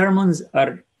sermons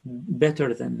are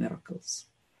better than miracles.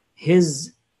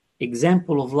 His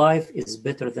example of life is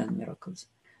better than miracles.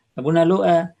 Abuna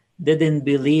Louka didn't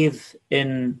believe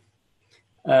in,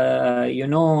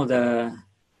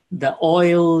 the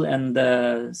oil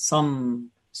and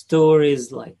some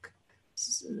stories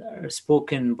are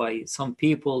spoken by some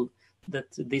people that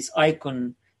this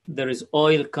icon, there is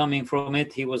oil coming from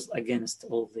it. He was against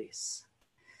all this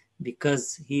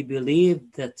because he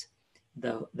believed that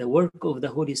the work of the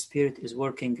Holy Spirit is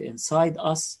working inside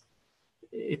us.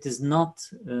 It is not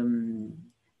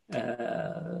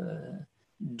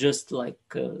just like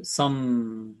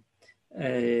some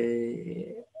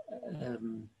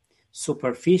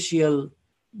superficial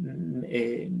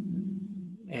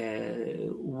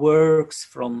works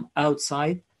from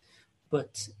outside,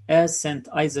 but as Saint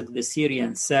Isaac the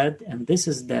Syrian said, and this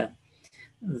is the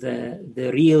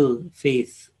real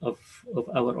faith of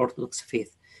our Orthodox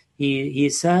faith, he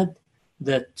said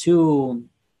that to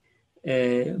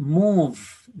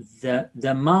move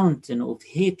the mountain of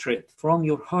hatred from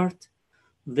your heart,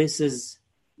 this is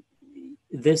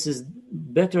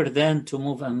better than to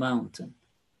move a mountain,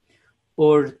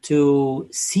 or to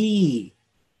see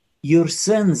your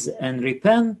sins and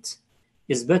repent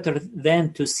is better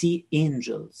than to see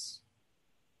angels.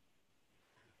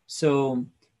 So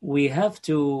we have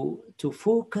to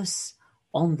focus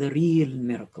on the real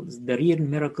miracles. The real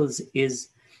miracles is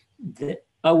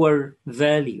our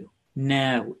value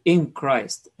now in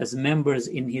Christ as members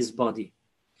in his body.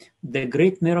 The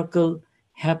great miracle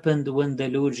happened when the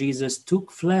Lord Jesus took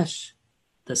flesh.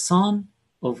 The Son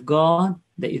of God,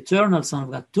 the eternal Son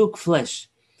of God, took flesh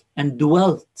and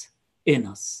dwelt in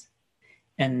us.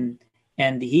 And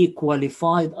he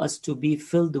qualified us to be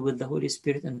filled with the Holy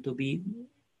Spirit and to be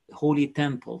holy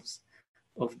temples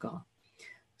of God.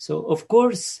 So, of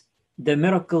course, the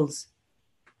miracles,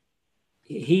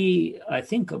 I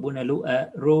think Abuna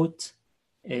Louka wrote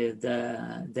the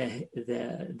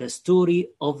story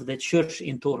of the church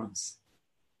in Torrance,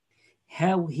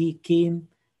 how he came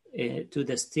to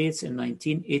the States in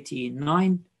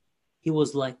 1989. He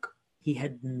was like, he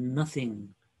had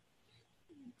nothing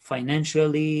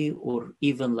financially, or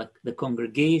even like the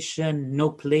congregation, no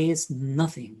place,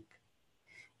 nothing.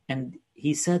 And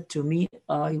he said to me,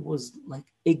 I was like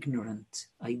ignorant.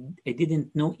 I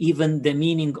didn't know even the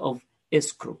meaning of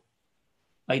escrow.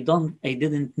 I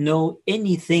didn't know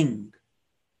anything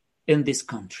in this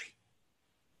country.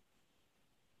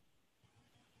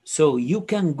 So you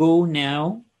can go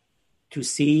now to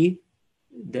see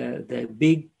the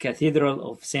big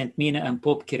cathedral of Saint Mina and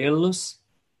Pope Kyrillos,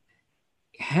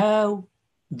 how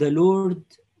the Lord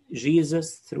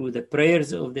Jesus, through the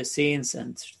prayers of the saints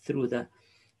and through the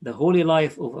holy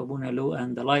life of Abuna Louka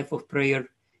and the life of prayer,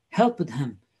 helped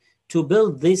him to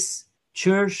build this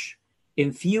church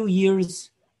in few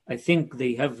years. I think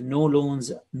they have no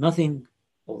loans, nothing,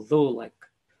 although like,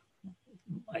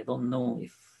 I don't know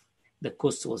if the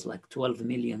cost was like 12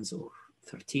 millions or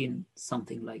 13,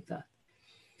 something like that.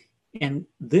 And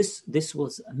this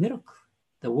was a miracle.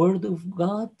 The word of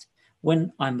God,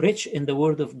 when I'm rich in the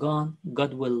word of God,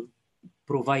 God will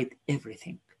provide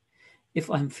everything. If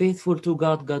I'm faithful to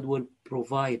God, God will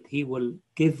provide. He will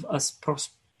give us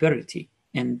prosperity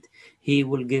and he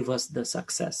will give us the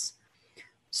success.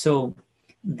 So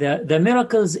the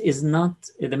miracles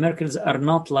are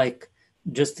not like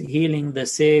just healing the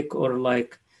sick or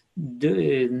like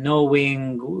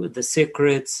knowing the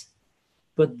secrets,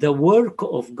 but the work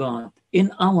of God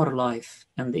in our life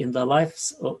and in the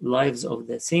lives of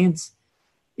the saints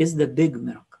is the big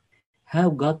miracle. How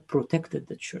God protected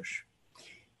the church.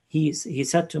 He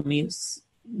said to me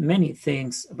many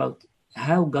things about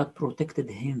how God protected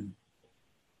him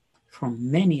from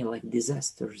many like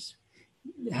disasters,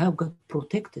 how God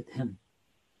protected him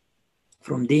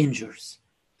from dangers.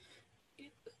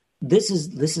 This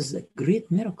is a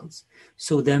great miracles.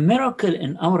 So the miracle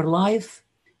in our life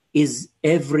is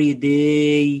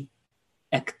everyday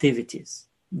activities,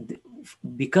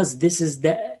 because this is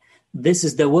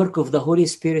the work of the Holy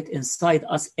Spirit inside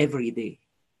us every day.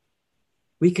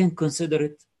 We can consider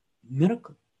it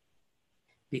miracle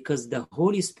because the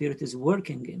Holy Spirit is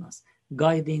working in us,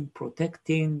 guiding,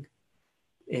 protecting,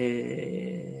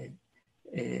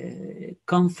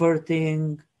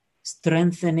 comforting,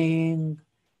 strengthening,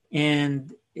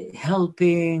 and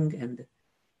helping, and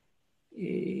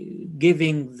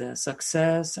giving the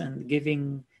success and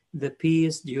giving the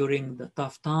peace during the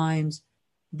tough times.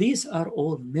 These are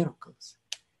all miracles.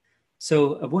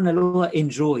 So Abuna Louka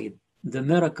enjoyed the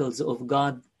miracles of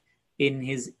God in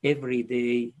his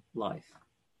everyday life.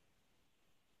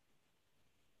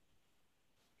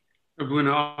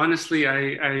 Abuna, honestly,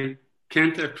 I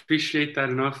can't appreciate that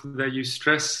enough, that you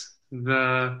stress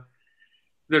the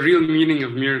real meaning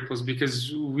of miracles,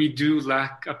 because we do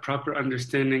lack a proper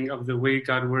understanding of the way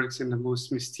God works in the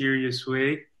most mysterious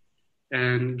way.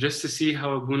 And just to see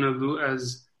how Abuna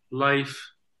Louka's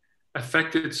life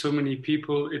affected so many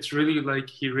people, it's really like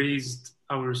he raised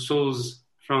our souls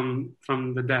from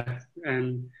the death.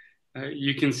 And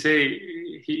you can say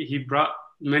he brought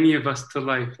many of us to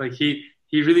life. Like he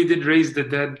really did raise the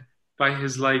dead by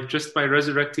his life, just by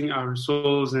resurrecting our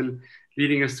souls and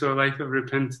leading us to a life of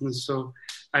repentance. So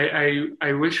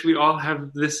I wish we all have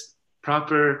this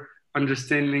proper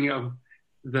understanding of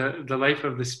the life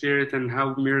of the Spirit and how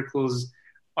miracles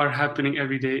are happening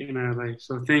every day in our life.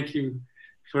 So thank you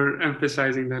for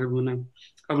emphasizing that, Abuna.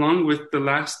 Along with the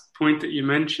last point that you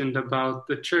mentioned about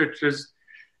the church, there's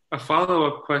a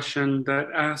follow-up question that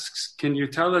asks, can you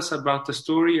tell us about the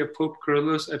story of Pope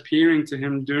Kyrillos appearing to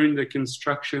him during the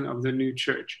construction of the new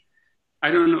church? I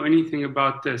don't know anything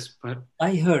about this, but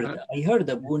I heard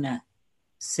Abuna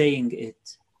saying it,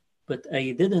 but I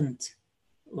didn't,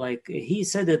 like, he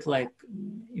said it like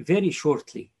very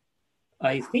shortly.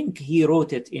 I think he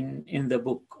wrote it in the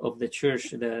book of the church,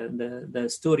 the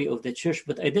story of the church,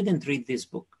 but I didn't read this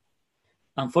book.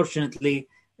 Unfortunately,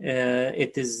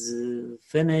 it is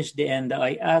finished and I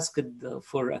asked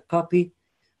for a copy,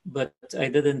 but I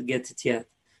didn't get it yet.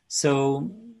 So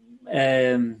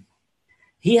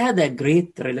he had a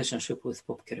great relationship with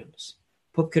Pope Kyrillos.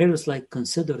 Pope Kyrillos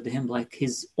considered him like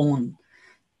his own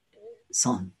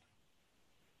son.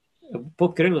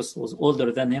 Pope Kyrillos was older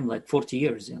than him, 40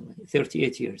 years,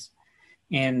 38 years.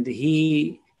 And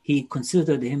he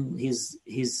considered him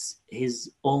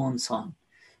his own son.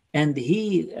 And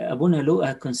Abuna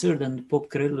Louka considered Pope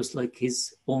Kyrillos like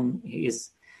his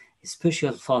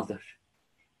special father.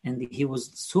 And he was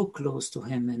so close to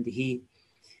him, and he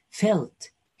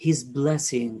felt his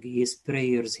blessing, his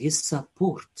prayers, his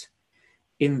support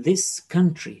in this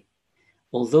country.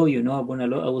 Although, Abuna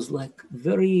Louka was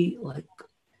very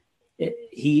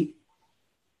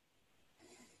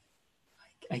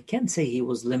I can't say he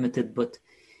was limited, but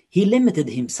he limited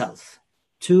himself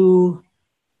to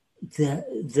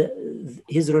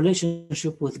his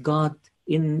relationship with God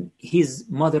in his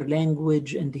mother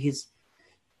language, and he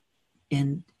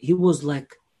was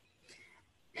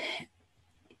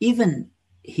even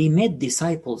he made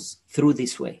disciples through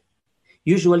this way.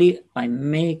 Usually I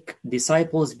make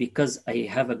disciples because I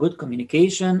have a good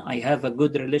communication, I have a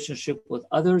good relationship with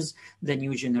others, the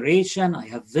new generation, I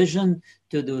have vision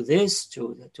to do this,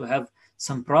 to have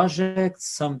some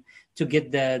projects, to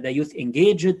get the youth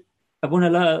engaged. Abuna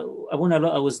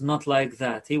Louka was not like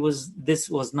that. This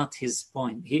was not his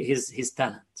point, his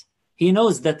talent. He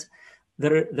knows that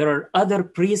there are other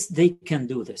priests, they can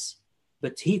do this,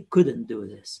 but he couldn't do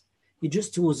this. He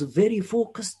just was very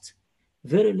focused,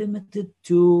 very limited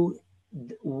to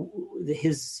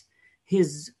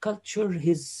his culture,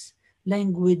 his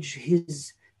language,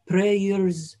 his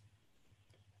prayers.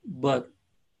 But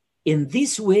in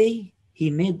this way,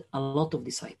 he made a lot of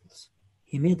disciples.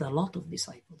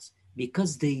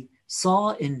 Because they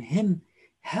saw in him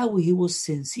how he was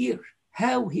sincere,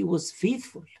 how he was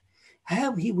faithful, how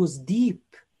he was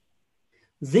deep.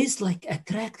 This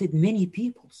attracted many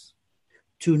peoples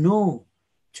to know,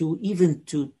 to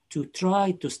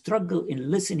try to struggle in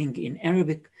listening in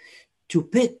Arabic, to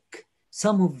pick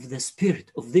some of the spirit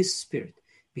of this spirit,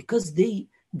 because they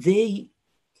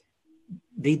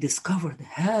discovered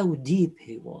how deep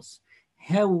he was,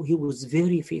 how he was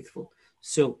very faithful.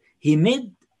 So he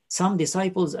made some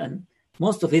disciples, and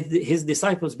most of his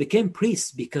disciples became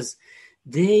priests because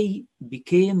they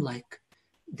became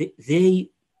they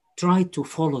tried to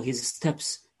follow his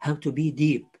steps, how to be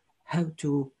deep, how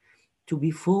to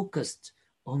be focused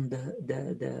on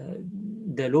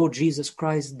the Lord Jesus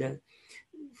Christ,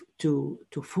 to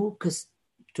focus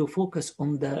on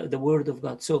the Word of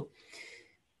God. So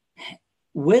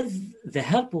with the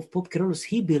help of Pope Kyrillos,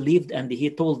 he believed, and he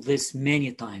told this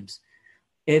many times,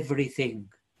 everything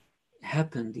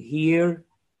happened here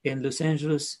in Los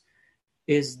Angeles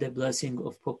is the blessing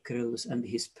of Pope Kyrillos and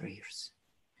his prayers.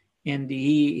 And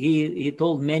he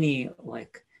told many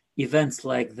events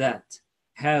like that,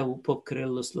 how Pope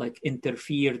Kyrillos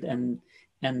interfered and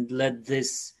let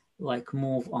this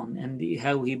move on, and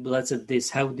how he blessed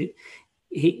this,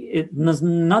 it was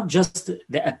not just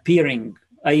the appearing.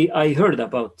 I heard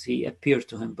about he appeared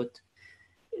to him, but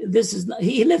this is not,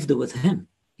 he lived with him.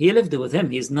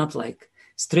 He's not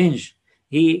strange.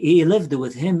 He lived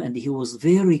with him, and he was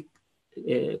very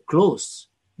close,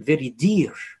 very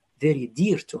dear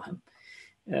to him.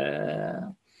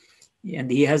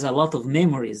 And he has a lot of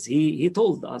memories. He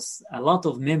told us a lot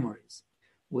of memories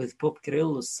with Pope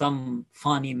Kyrillos, some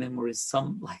funny memories,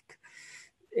 some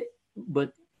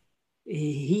but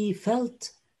he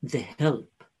felt the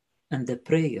help and the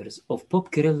prayers of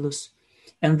Pope Kyrillos.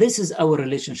 And this is our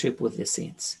relationship with the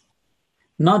saints.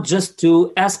 Not just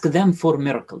to ask them for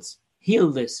miracles, heal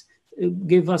this,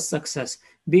 give us success,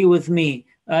 be with me.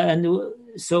 And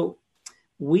so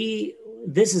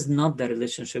this is not the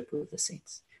relationship with the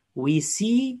saints. We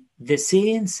see the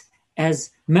saints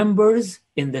as members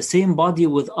in the same body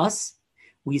with us.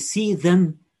 We see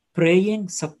them praying,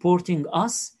 supporting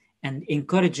us, and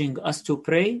encouraging us to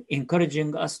pray,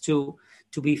 encouraging us to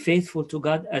be faithful to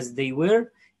God as they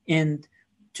were, and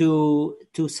to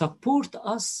support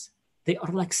us. They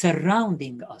are like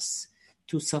surrounding us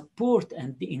to support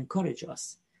and encourage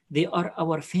us. They are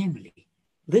our family.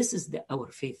 This is our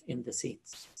faith in the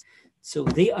saints. So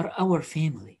they are our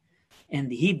family.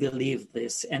 And he believed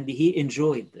this and he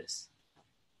enjoyed this.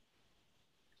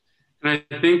 And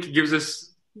I think it gives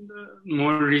us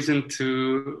more reason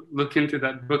to look into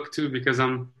that book too, because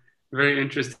I'm very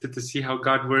interested to see how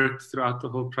God worked throughout the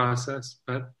whole process.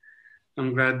 But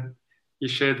I'm glad you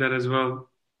shared that as well.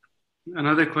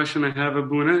 Another question I have,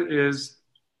 Abuna, is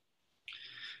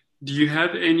do you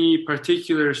have any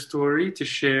particular story to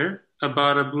share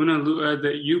about Abuna Lu'a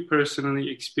that you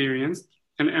personally experienced?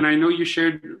 And I know you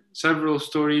shared several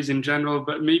stories in general,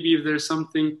 but maybe if there's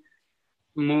something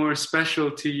more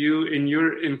special to you in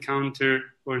your encounter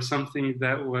or something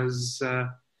that was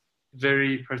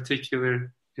very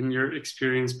particular in your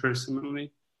experience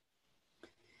personally.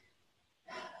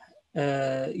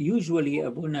 Usually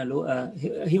Abuna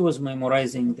Lu'a, he was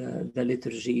memorizing the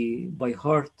liturgy by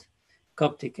heart,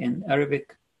 Coptic and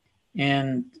Arabic,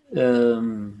 and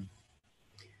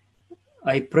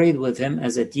I prayed with him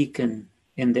as a deacon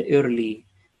in the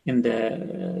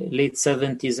late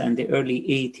 70s and the early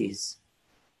 80s.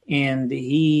 And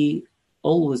he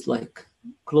always like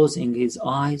closing his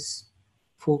eyes,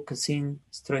 focusing,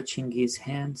 stretching his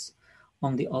hands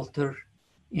on the altar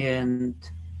and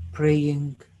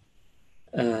praying,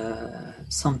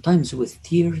 sometimes with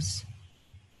tears,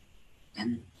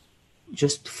 and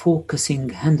just focusing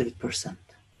 100%.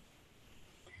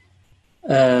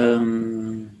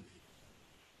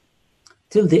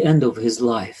 Till the end of his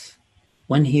life.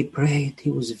 When he prayed,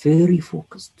 he was very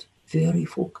focused,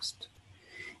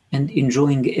 and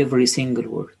enjoying every single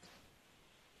word.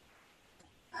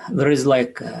 There is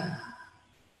like a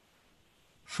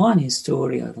funny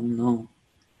story, I don't know.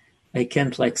 I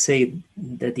can't like say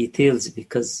the details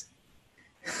because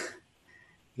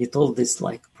he told this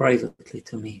like privately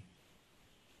to me.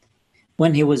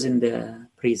 When he was in the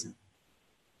prison,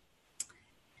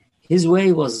 his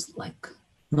way was like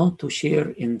not to share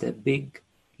in the big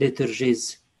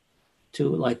liturgies, to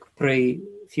like pray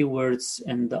few words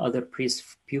and the other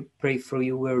priests pray for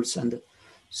you words. And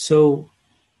so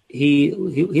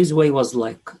his way was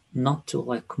like not to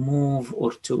like move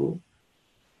or to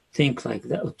think like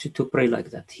that, or to pray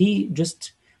like that. He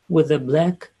just with a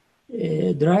black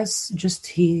dress, just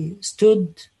he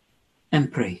stood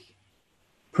and pray,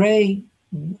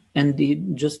 and he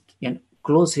just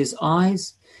close his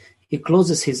eyes. He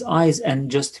closes his eyes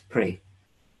and just pray.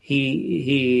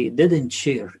 He didn't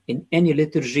share in any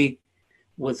liturgy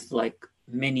with like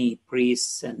many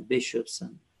priests and bishops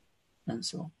and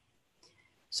so on.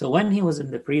 So when he was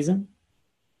in the prison,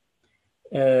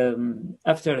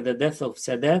 after the death of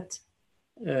Sadat,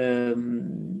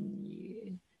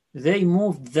 they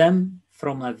moved them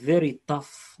from a very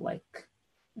tough like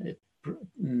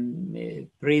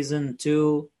prison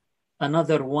to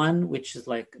another one, which is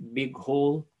like big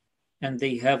hole, and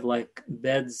they have like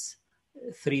beds,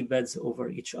 3 beds over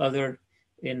each other,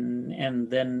 and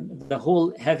then the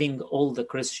whole having all the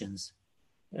Christians,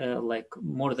 like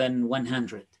more than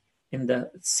 100 in the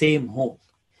same hall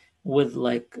with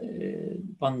like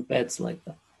bunk beds like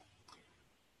that.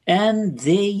 And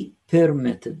they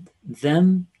permitted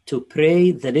them to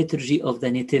pray the liturgy of the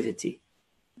Nativity,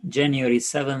 January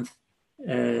 7th,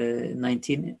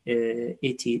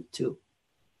 1982.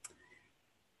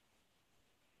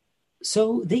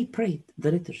 So they prayed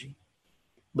the liturgy,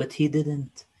 but he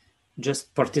didn't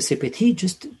just participate. He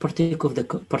just partook of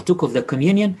the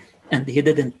communion, and he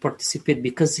didn't participate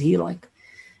because he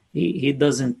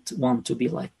doesn't want to be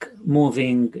like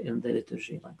moving in the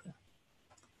liturgy like that.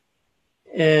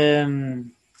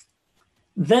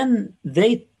 Then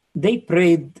they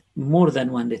prayed more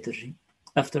than one liturgy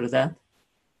after that,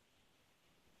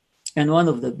 and one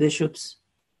of the bishops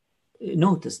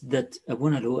noticed that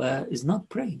Abuna Lu'a is not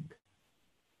praying.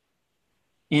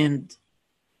 And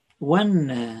when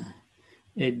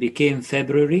it became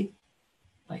February,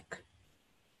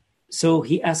 so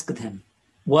he asked him,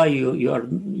 why you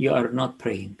are not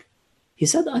praying? He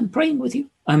said, I'm praying with you.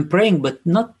 I'm praying, but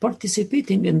not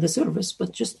participating in the service,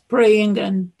 but just praying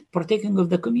and partaking of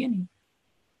the communion.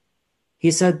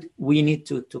 He said, we need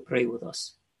to pray with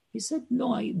us. He said,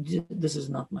 no, this is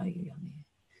not my,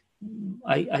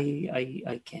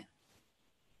 I can't.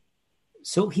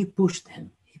 So he pushed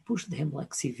him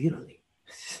like severely.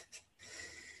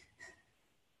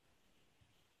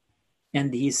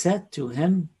 And he said to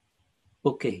him,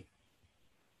 okay,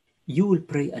 you will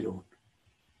pray alone,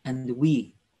 and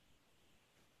we,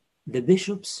 the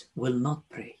bishops, will not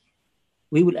pray.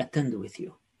 We will attend with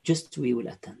you. Just we will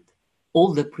attend.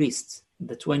 All the priests,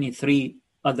 the 23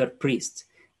 other priests,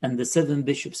 and the 7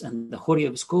 bishops and the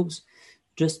Horiepiscopes,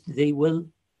 just they will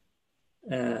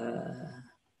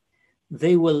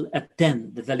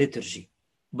attend the liturgy,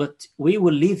 but we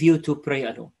will leave you to pray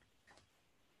alone.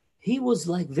 He was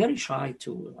like very shy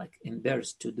to, like,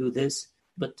 embarrassed to do this,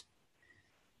 but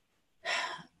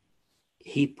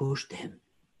he pushed him.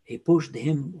 He pushed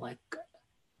him like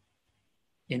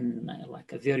in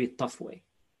like a very tough way.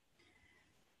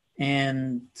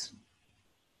 And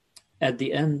at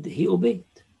the end, he obeyed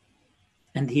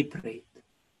and he prayed.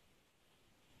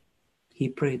 He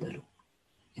prayed alone.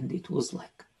 And it was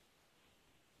like,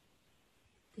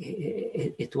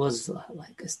 it was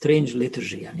like a strange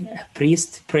liturgy. I mean, a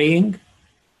priest praying,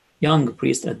 young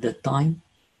priest at that time,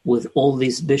 with all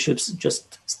these bishops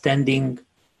just standing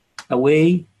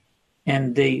away,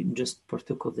 and they just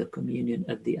partook of the communion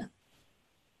at the end.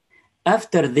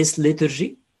 After this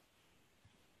liturgy,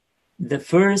 the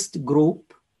first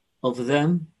group of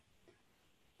them,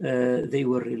 they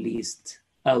were released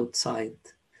outside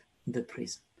the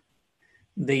prison.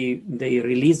 They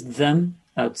released them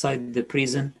outside the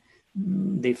prison.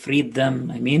 They freed them,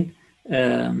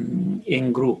 in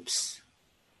groups.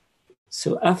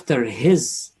 So after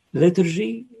his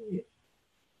liturgy,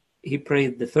 he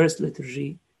prayed the first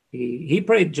liturgy. He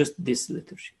prayed just this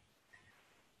liturgy.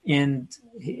 And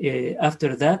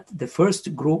after that, the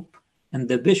first group and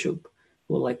the bishop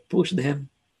who like pushed him,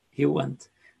 he went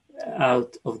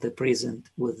out of the prison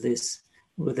with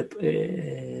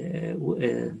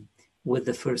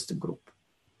the first group.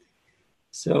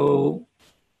 So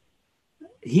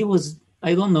he was,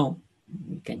 I don't know,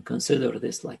 we can consider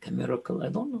this like a miracle, I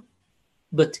don't know.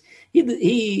 But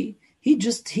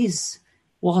he's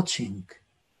watching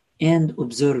and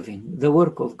observing the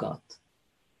work of God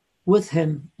with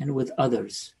him and with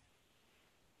others.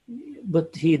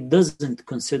 But he doesn't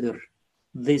consider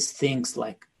these things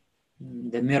like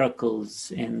the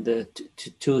miracles and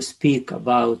to speak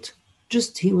about.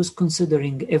 Just he was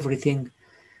considering everything.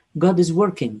 God is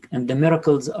working, and the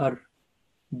miracles are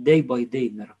day by day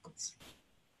miracles.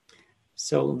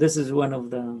 So this is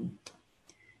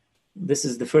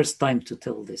the first time to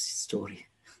tell this story.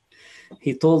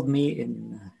 He told me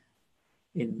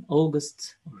in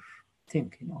August, or I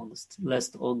think in August,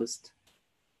 last August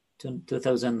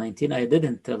 2019. I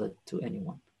didn't tell it to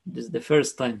anyone. This is the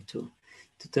first time to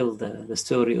tell the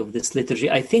story of this liturgy.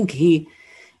 I think he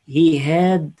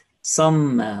had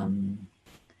some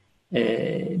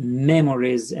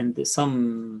memories and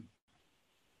some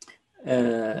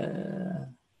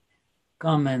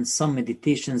comments, some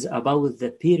meditations about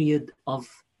the period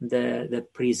of the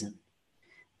prison.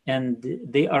 And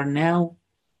they are now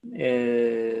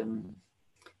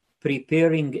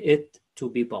preparing it to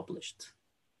be published.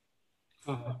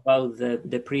 About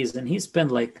the prison. He spent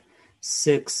like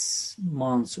 6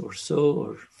 months or so,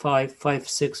 or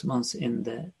 6 months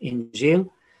in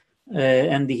jail.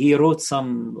 And he wrote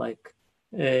some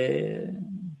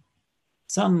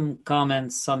some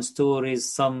comments, some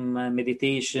stories, some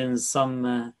meditations,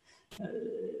 some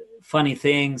funny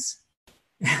things.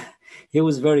 He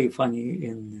was very funny,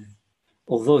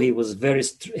 although he was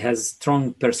has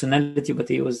strong personality, but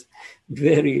he was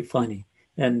very funny,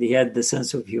 and he had the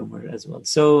sense of humor as well.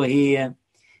 So he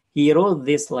wrote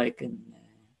this like in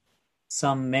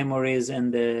some memories,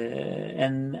 and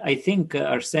I think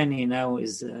Arseni now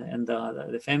is and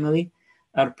the family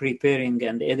are preparing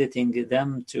and editing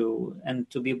them to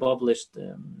be published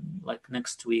like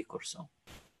next week or so.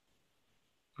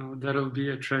 Oh, that'll be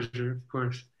a treasure, of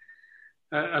course.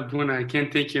 Abuna, I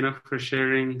can't thank you enough for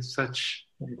sharing such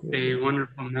a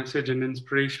wonderful message, an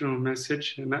inspirational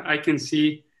message. And I can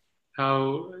see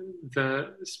how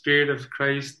the Spirit of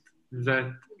Christ that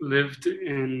lived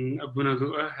in Abuna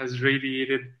Louka has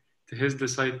radiated to his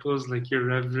disciples, like your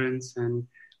reverence. And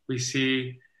we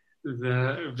see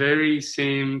the very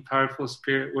same powerful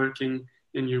Spirit working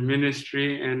in your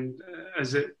ministry. And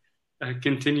as it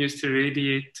continues to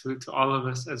radiate to all of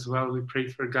us as well, we pray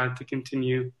for God to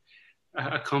continue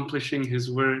accomplishing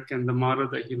his work and the model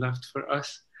that he left for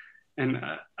us. And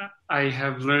I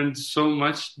have learned so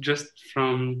much just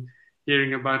from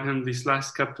hearing about him these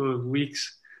last couple of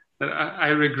weeks that I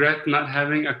regret not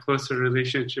having a closer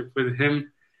relationship with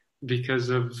him because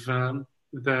of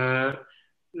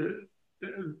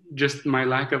just my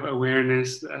lack of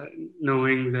awareness,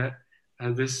 knowing that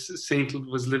this saint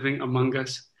was living among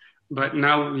us. But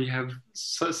now we have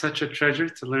such a treasure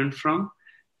to learn from.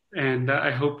 And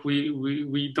I hope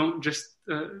we don't just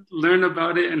learn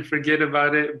about it and forget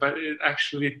about it, but it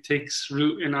actually takes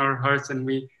root in our hearts and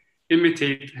we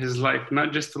imitate his life,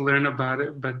 not just to learn about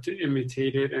it, but to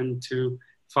imitate it and to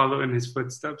follow in his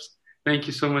footsteps. Thank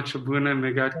you so much, Abuna.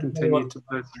 May God continue to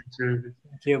bless your service.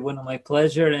 Thank you, Abuna. My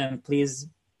pleasure. And please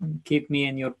keep me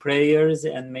in your prayers,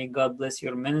 and may God bless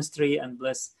your ministry and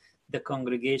bless the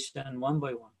congregation one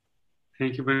by one.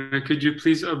 Thank you, Abuna. Could you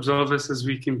please absolve us as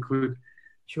we conclude?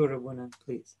 Sure, Abuna,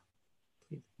 please.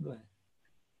 Please, go ahead.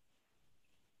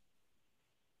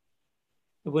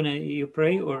 Abuna, you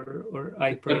pray or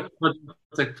I pray?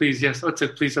 Please, yes.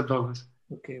 Please absolve us.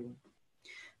 Okay.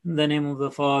 In the name of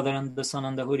the Father, and the Son,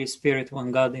 and the Holy Spirit,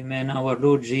 one God, amen. Our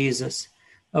Lord Jesus,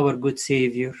 our good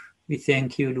Savior, we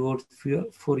thank you, Lord,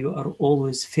 for you are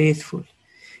always faithful,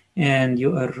 and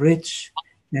you are rich,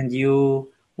 and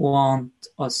you want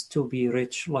us to be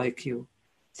rich like you.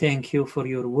 Thank you for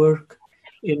your work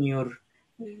in your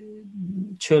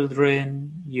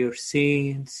children, your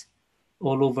saints,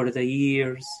 all over the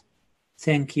years.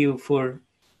 Thank you for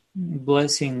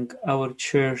blessing our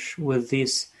church with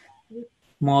these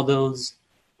models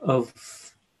of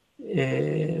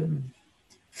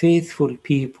faithful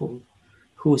people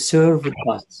who served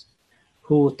us,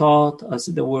 who taught us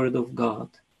the Word of God,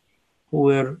 who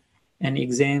were an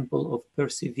example of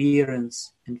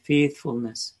perseverance and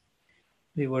faithfulness.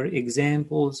 They were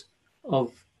examples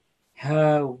of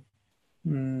how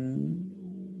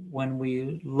when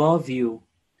we love you,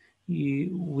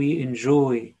 we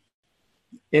enjoy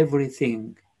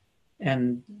everything,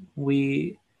 and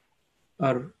we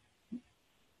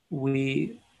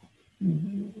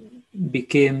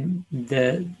became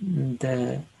the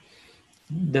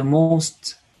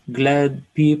most glad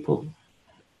people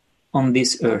on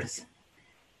this earth.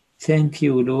 Thank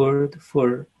you, Lord,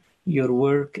 for your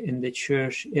work in the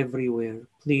church everywhere.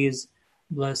 Please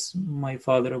bless my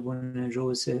father Abuna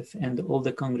Joseph and all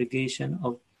the congregation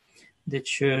of the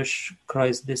church,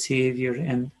 Christ the Savior,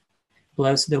 and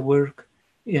bless the work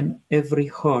in every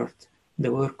heart,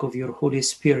 the work of your Holy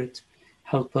Spirit.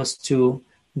 Help us to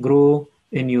grow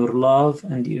in your love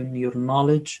and in your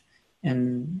knowledge,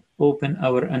 and open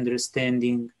our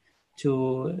understanding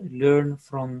to learn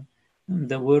from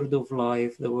the word of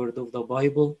life, the word of the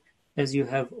Bible, as you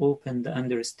have opened the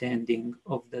understanding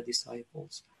of the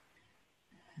disciples.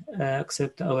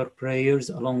 Accept our prayers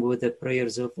along with the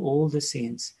prayers of all the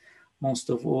saints, most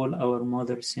of all our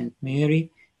Mother Saint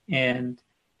Mary, and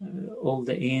all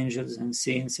the angels and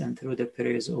saints, and through the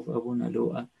prayers of Abuna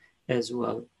Louka as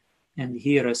well. And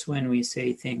hear us when we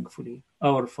say thankfully,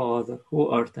 Our Father, who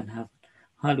art in heaven,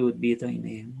 hallowed be thy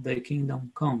name. Thy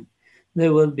kingdom come, thy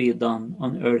will be done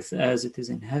on earth as it is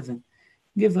in heaven.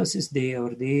 Give us this day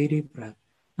our daily bread,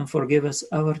 and forgive us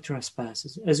our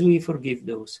trespasses, as we forgive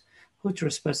those who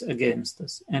trespass against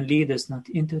us. And lead us not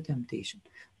into temptation,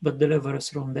 but deliver us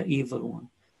from the evil one.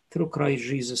 Through Christ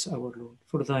Jesus our Lord.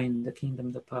 For thine the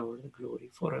kingdom, the power, the glory,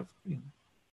 forever. Amen.